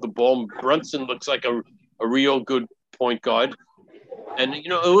 Moved the ball. Brunson looks like a real good point guard. And,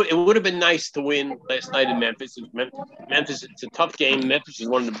 it would have been nice to win last night in Memphis. Memphis, it's a tough game. Memphis is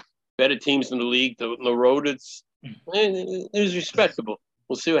one of the better teams in the league. The road, it was respectable.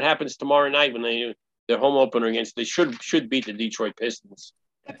 We'll see what happens tomorrow night when their home opener against. They should beat the Detroit Pistons.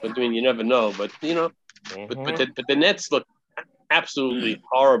 But you never know. But but the Nets look absolutely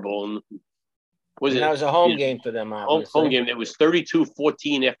horrible. And that was a home game for them. Home game. It was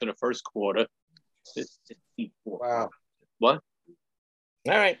 32-14 after the first quarter. Wow. What?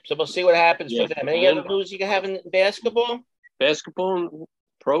 All right, so we'll see what happens for them. Any other news you can have in basketball? Basketball and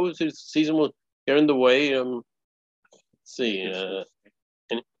pros. The season will get underway. Let's see.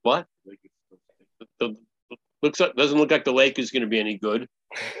 And what? Doesn't look like the Lakers going to be any good.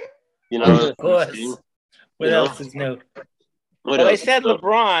 Of course. What else is new? Well, they said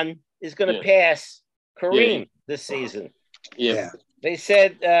LeBron is going to pass Kareem this season. Yeah. They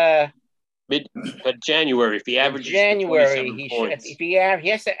said January, if he averages he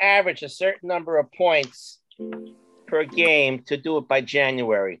has to average a certain number of points per game to do it by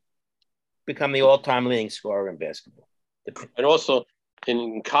January, become the all-time leading scorer in basketball. And also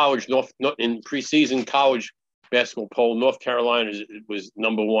in college, in preseason college basketball poll, North Carolina was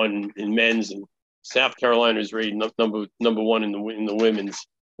number one in men's, and South Carolina is rated number one in the women's.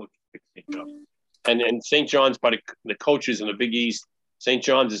 And St. John's, by the coaches in the Big East, St.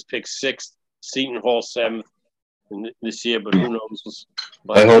 John's is picked 6th. Seton Hall 7th this year, but who knows?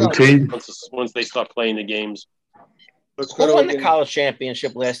 I hope team once they start playing the games. Who won the college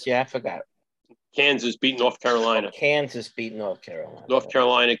championship last year? I forgot. Kansas beat North Carolina. Kansas beat North Carolina. North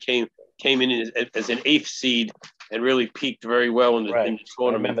Carolina came in as an 8th seed and really peaked very well in the tournament. I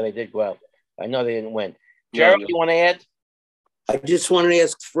remember they did well. I know they didn't win. Gerald, you want to add? I just wanted to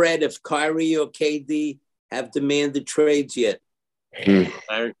ask Fred if Kyrie or KD have demanded trades yet.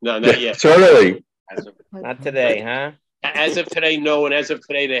 No, not yet. Totally. Not today, huh? As of today, no, and as of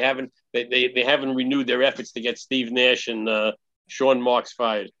today, they haven't renewed their efforts to get Steve Nash and Sean Marks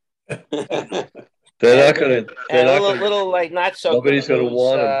fired. They're not going to. Little like not so. Nobody's going to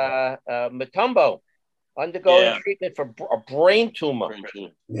want him. Mutombo undergoing treatment for a brain tumor.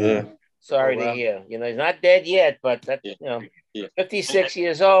 Yeah. Sorry to hear. He's not dead yet, but 56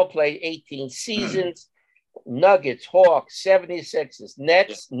 years old, played 18 seasons. Nuggets, Hawks, 76ers,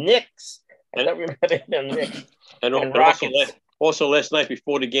 Nets, Knicks. I don't remember them Knicks. And also last night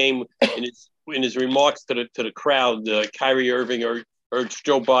before the game, in his remarks to the crowd, Kyrie Irving urged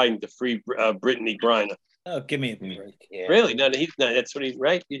Joe Biden to free Brittany Griner. Oh, give me a break. Yeah. Really? No, he's not. That's what he's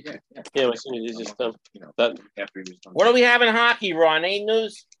right. He's just What do we have in hockey, Ron? Any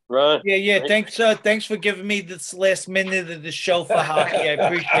news? Ron? Yeah. Thanks for giving me this last minute of the show for hockey. I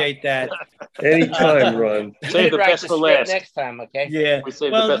appreciate that. Anytime, Ron. Save the best for last next time, okay? Yeah.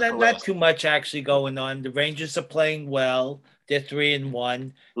 Well, not too much actually going on. The Rangers are playing well. They're 3-1.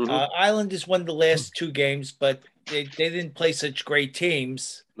 Mm-hmm. Islanders won the last 2 games, but they didn't play such great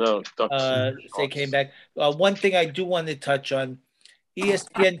teams. No, they came back. One thing I do want to touch on,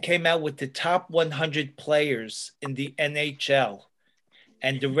 ESPN came out with the top 100 players in the NHL,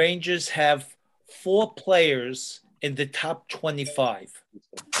 and the Rangers have 4 players in the top 25,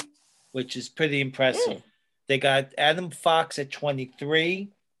 which is pretty impressive. They got Adam Fox at 23,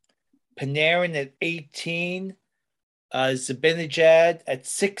 Panarin at 18, Zibanejad at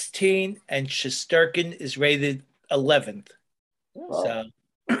 16, and Shesterkin is rated 11th. So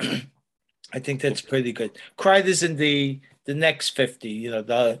I think that's pretty good. Kreider's in the next 50.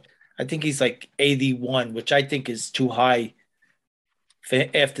 I think he's like 81, which I think is too high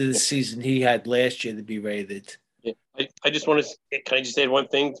after the season he had last year to be rated. Yeah. I just want to. Can I just add one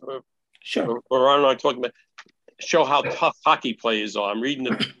thing? Sure. Ron and I talking about show how tough hockey players are. I'm reading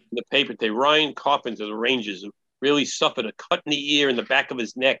the paper today. Ryan Carpenter, the Rangers, really suffered a cut in the ear in the back of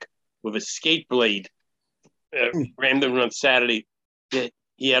his neck with a skate blade. Rammed him on Saturday.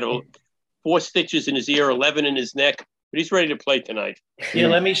 He had 4 stitches in his ear, 11 in his neck. but he's ready to play tonight. Yeah,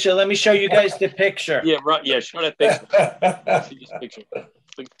 let me show you guys the picture. Yeah, right. Yeah, show that picture. See this picture.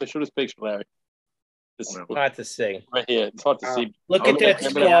 Show this picture, Larry. This hard to see. right here. It's hard to see. Look at that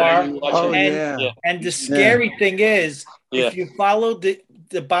scar. Oh, and, yeah. and the scary thing is, Yeah. if you follow the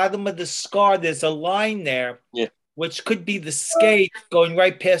bottom of the scar, there's a line there, Yeah. which could be the skate going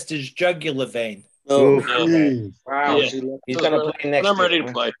right past his jugular vein. Oh, Wow. Yeah. He's going to play next I'm ready year.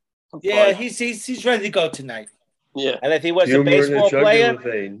 to play. Yeah, he's ready to go tonight. Yeah. And if he was a Humor in the baseball player,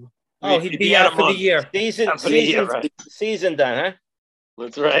 jugular vein. Oh, he'd be out for the year. Season done, huh?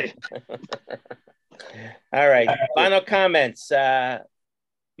 That's right. All right. Final comments.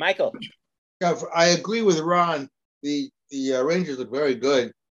 Michael. Yeah, I agree with Ron. The Rangers look very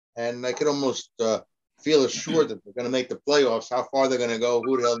good, and I could almost feel assured that they're going to make the playoffs. How far they're going to go,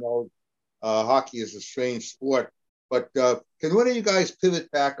 who the hell knows? Hockey is a strange sport. But can one of you guys pivot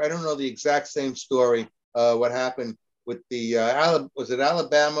back? I don't know the exact same story. What happened with the was it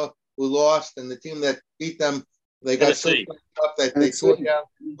Alabama who lost, and the team that beat them, they got so Tennessee. up that they tore down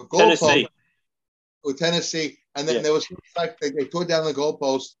the goalpost with Tennessee, and then there was like they tore down the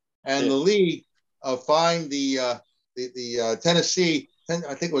goalpost, and the league fined the Tennessee.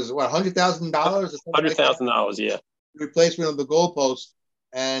 I think it was what $100,000 or something. $100,000, yeah. Replacement of the goalpost,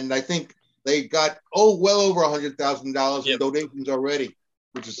 and I think they got well over $100,000 in donations already,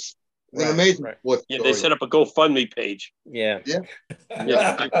 which is an amazing. Yeah, they set up a GoFundMe page. Yeah. Yeah.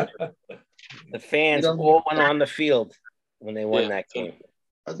 The fans all went on the field when they won that game.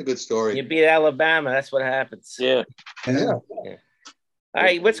 That's a good story. You beat Alabama, that's what happens. Yeah. All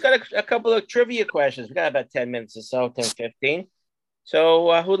right, let's got a couple of trivia questions. We got about 10 minutes or so, 10, 15.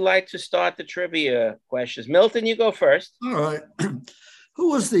 So who'd like to start the trivia questions? Milton, you go first. All right.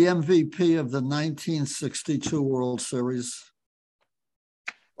 Who was the MVP of the 1962 World Series?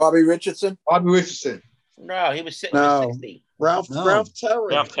 Bobby Richardson. Bobby Richardson. No, he was sitting No. at 60. Ralph Terry.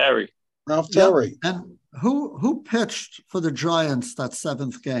 Ralph Terry. Ralph Terry. And who pitched for the Giants that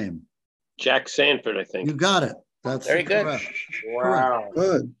seventh game? Jack Sanford, I think. You got it. That's Very good. correct. Wow.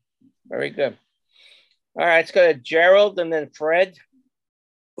 Good. Very good. All right, let's go to Gerald and then Fred.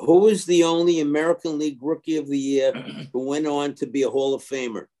 Who is the only American League Rookie of the Year who went on to be a Hall of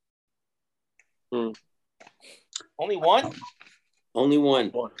Famer? Only one? Only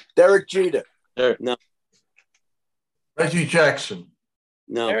one. Derek Jeter. No. Reggie Jackson.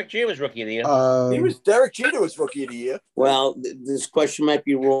 No. Derek Jeter was Rookie of the Year. Derek Jeter was Rookie of the Year. Well, this question might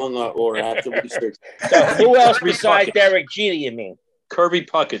be wrong, or I have to research. So who else besides Derek Jeter, you mean? Kirby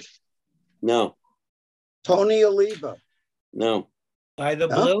Puckett. No. Tony Oliva. No. By the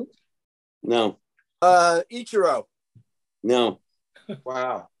Blue? No. Ichiro. No.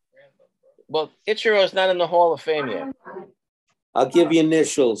 Wow. Well, Ichiro's not in the Hall of Fame yet. I'll give you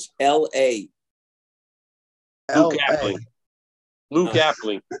initials. L.A. Luke Appling. Luke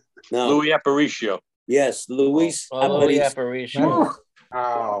Appling. No. Louis Aparicio. Yes, Luis. Louis Aparicio.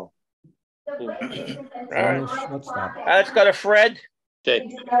 Wow. All right. Let's go to Fred. Okay.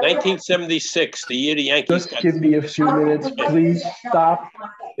 1976, the year the Yankees Just give me a few minutes, please. Stop.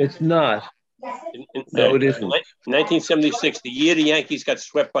 It's not. No, it isn't. 1976, the year the Yankees got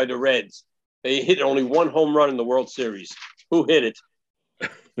swept by the Reds. They hit only one home run in the World Series. Who hit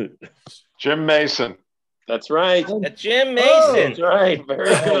it? Jim Mason. That's right. Jim Mason. That's right.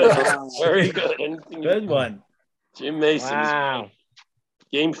 Very good. Very good. Good one. Jim Mason. Wow.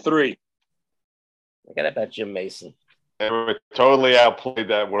 Game 3. I got about Jim Mason. They were totally outplayed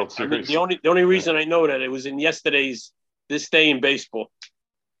that World I mean, Series. the only reason I know that it was in yesterday's This Day in Baseball.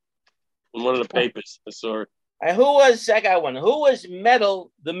 In one of the papers. I saw it. I got one. Who was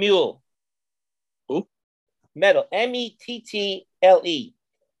Metal the Mule? Who? Metal. Mettle.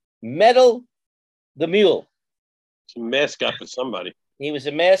 Metal the Mule. It's a mascot for somebody. He was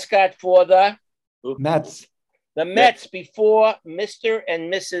a mascot for the Mets. The Mets before Mr.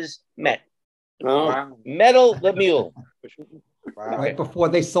 and Mrs. Met. Oh. Wow. Metal the Mule. Wow. Right before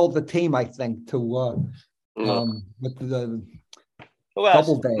they sold the team, I think, to with the Who else?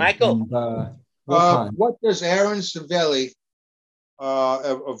 Doubleday Michael. and, Wilpon. What does Aaron Savelli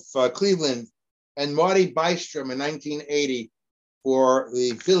of Cleveland and Marty Bystrom in 1980 for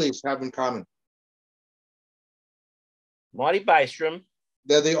the Phillies have in common? Marty Bystrom.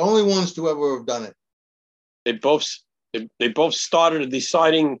 They're the only ones to ever have done it. They both started a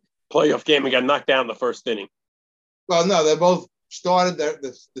deciding playoff game and got knocked out in the first inning. Well, no, they both started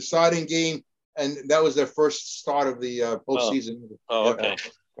the deciding game, and that was their first start of the postseason. Oh, okay.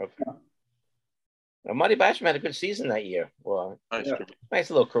 Well, Marty Bystrom had a good season that year. Well, Yeah. nice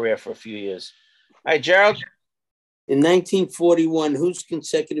little career for a few years. All right, Gerald. In 1941, whose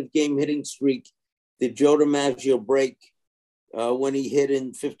consecutive game hitting streak did Joe DiMaggio break when he hit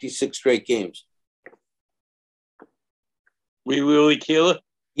in 56 straight games? Wee Willie Keeler?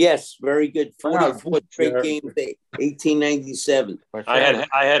 Yes, very good. 44 straight games, 1897. I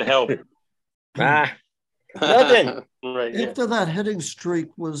had help. Nothing. Right. After that hitting streak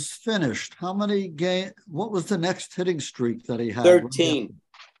was finished, how many game? What was the next hitting streak that he had? 13.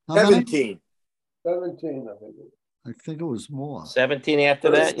 How many? 17. 17, I think. I think it was more. 17 after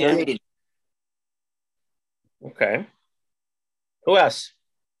that, yeah. Okay. Who else?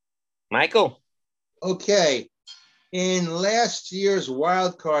 Michael? Okay. In last year's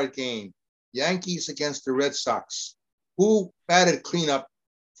wild card game, Yankees against the Red Sox, who batted cleanup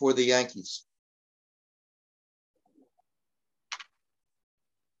for the Yankees?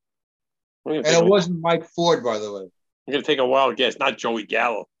 And it wasn't Mike Ford, by the way. I'm going to take a wild guess. Not Joey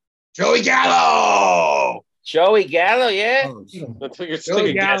Gallo. Joey Gallo! Joey Gallo, yeah.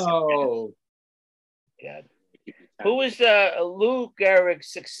 Joey Gallo. Yeah. Who was Lou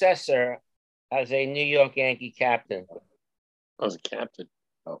Gehrig's successor as a New York Yankee captain? I was a captain.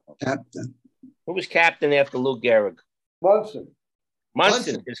 Captain. Who was captain after Lou Gehrig? Munson.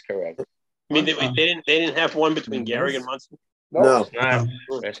 Munson is correct. I mean, they didn't have one between Gehrig and Munson? No. It's not.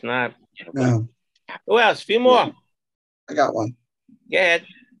 It's not. No. Who else? A few more. I got one. Go ahead.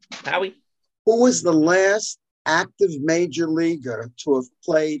 Howie. Who was the last active major leaguer to have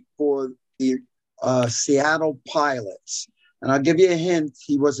played for the Seattle Pilots? And I'll give you a hint.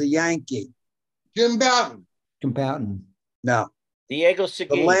 He was a Yankee. Jim Bouton. Jim Bouton. No. Diego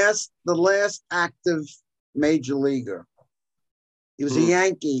Seguin. The last active major leaguer. He was a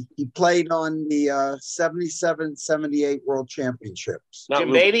Yankee. He played on the 77-78 World Championships. Not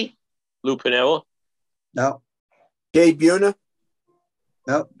Jim Beatty? Lou Piniella? No. Dave Buhner?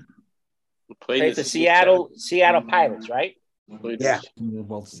 No. Played the Seattle Pilots, right? Yeah. In the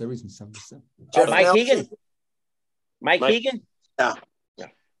World Series in 77. Mike Hegan. Mike Hegan? No. Yeah.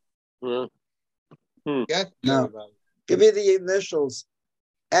 No. Give you the initials.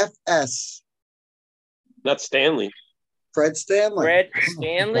 FS. Not Stanley. Fred Stanley. Fred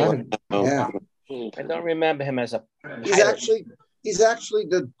Stanley? Yeah. I don't remember him as a He's actually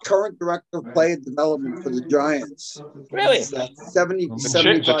the current director of player development for the Giants. Really? He's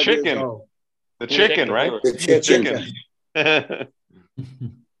 75 chicken. years old. The chicken, right? The chicken.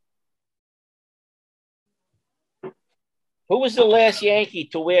 Who was the last Yankee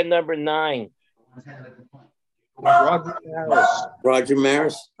to wear number 9? Roger Maris. Roger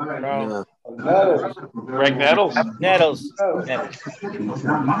Maris? No. Greg Nettles. Nettles.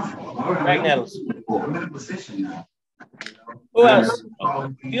 Greg Nettles. Who else?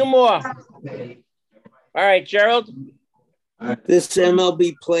 A few more. All right, Gerald. This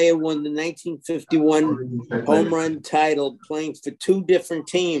MLB player won the 1951 home run title playing for 2 different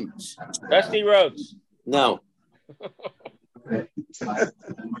teams. Dusty Rhodes. No.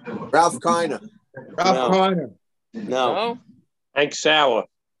 Ralph Kiner. Ralph Kiner. No. Hank Sauer.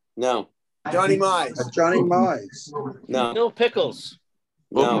 No. Johnny Mize. Johnny Mize. No. Bill Pickles.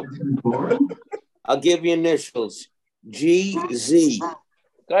 No. I'll give you initials. GZ.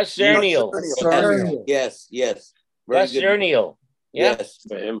 Gus Zernial. Yes. Gus Zernial. Yeah. Yes.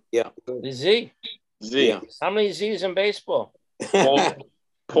 Yeah. The Z. Z. Yeah. How many Z's in baseball?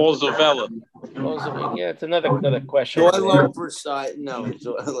 Paul Zavella. Yeah, it's another question. Joel Oversight. No,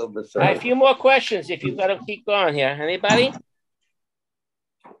 Joel Oversight. All right, a few more questions if you've got to keep going here. Anybody?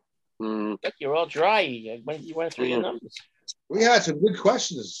 Look, you're all dry. You went through your numbers. We had some good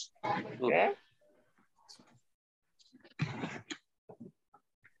questions. Yeah.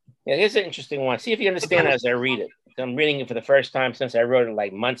 Yeah, here's an interesting one. See if you understand as I read it. I'm reading it for the first time since I wrote it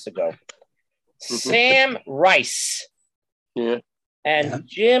like months ago. Sam Rice. Yeah. And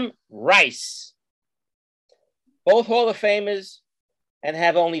Jim Rice, both Hall of Famers and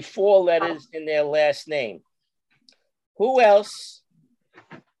have only 4 letters in their last name. Who else?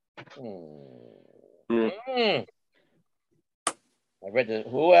 I read the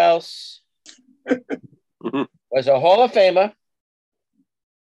who else was a Hall of Famer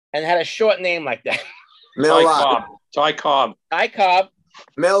and had a short name like that. Ty Cobb. Ty Cobb.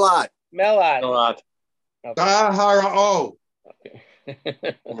 Mellott. Okay.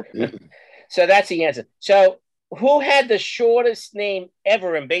 So that's the answer. So who had the shortest name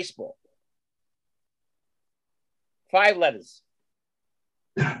ever in baseball? 5 letters.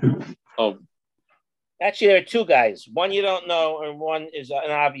 Oh. Actually, there are 2 guys. One you don't know, and one is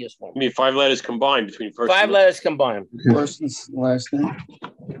an obvious one. I mean, 5 letters combined between first. 5 letters combined. First and last name.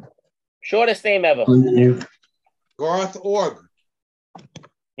 Shortest name ever. Garth Org.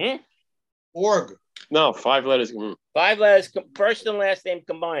 Org. No, 5 letters. 5 letters, first and last name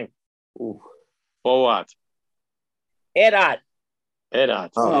combined. Ooh. For what? Ed Ott. Ed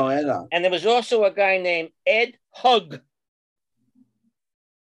Ott. Oh, Ed Ott. And there was also a guy named Ed Hug.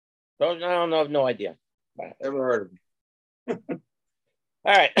 Those I don't know, no idea. Never heard of him.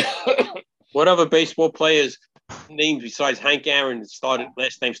 All right. What other baseball players names besides Hank Aaron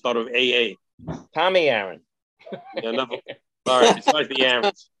last name started with AA? Tommy Aaron. Yeah, nothing. All right, besides the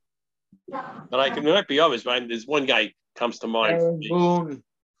Aarons. But there might be others, but there's one guy comes to mind. Aaron Boone,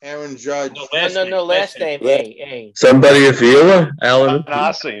 Aaron Judge. No, last name. A. Somebody at Viola? Alan? Don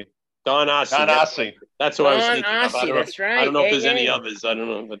Ossie. Don Ossie. Don Ossie. That's what I was Don thinking of. Ossie, that's right. I don't know if there's any AA. others. I don't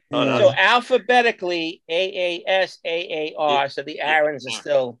know. But Don So Ossie. alphabetically, AAS, AAR. So the Aarons are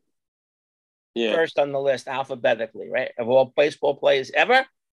still first on the list alphabetically, right? Of all baseball players ever?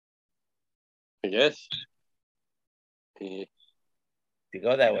 I guess. Yeah. To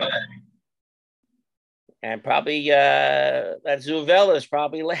go that way. And probably that Zuvella is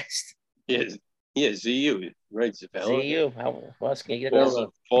probably last. Yeah, ZU. Right, Zuvella. ZU. How else can you get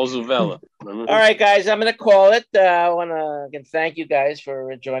Paul Zuvella. All right, guys, I'm going to call it. I want to again thank you guys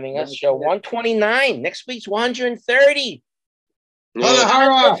for joining us. Show 129. Next week's 130.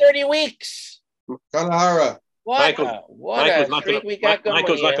 Kanahara. 30 weeks. Kanahara. What a treat we got going.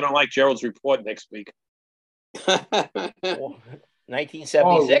 Michael's not going to like Gerald's report next week. 1976.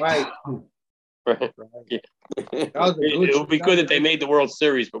 Oh, right. Yeah. It would be good if they made the World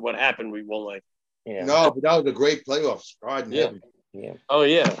Series, but what happened, we won't like. Yeah. No, but that was a great playoff start. Yeah. Oh,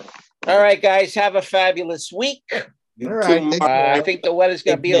 yeah. All right, guys, have a fabulous week. All right. I think the weather's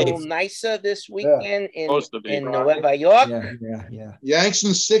going to be a little nicer this weekend in Nueva York. Yeah. Yanks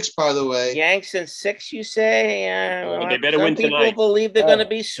in 6, by the way. Yanks in 6, you say? They better some win people tonight. believe they're going to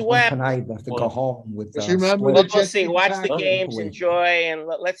be swept. Tonight, they have to go home with. We'll see. Watch the games, enjoy, and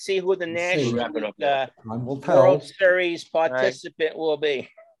let's see who the National World Series participant will be.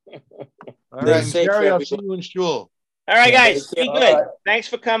 All right, Jerry, I'll see you in Shul. All right, guys. Be good. Thanks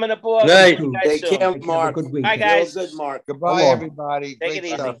for coming aboard. Night. See you guys Take soon. care, Mark. Bye, guys. Good, Mark. Goodbye, everybody. Take Great it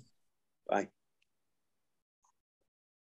easy. stuff. Bye.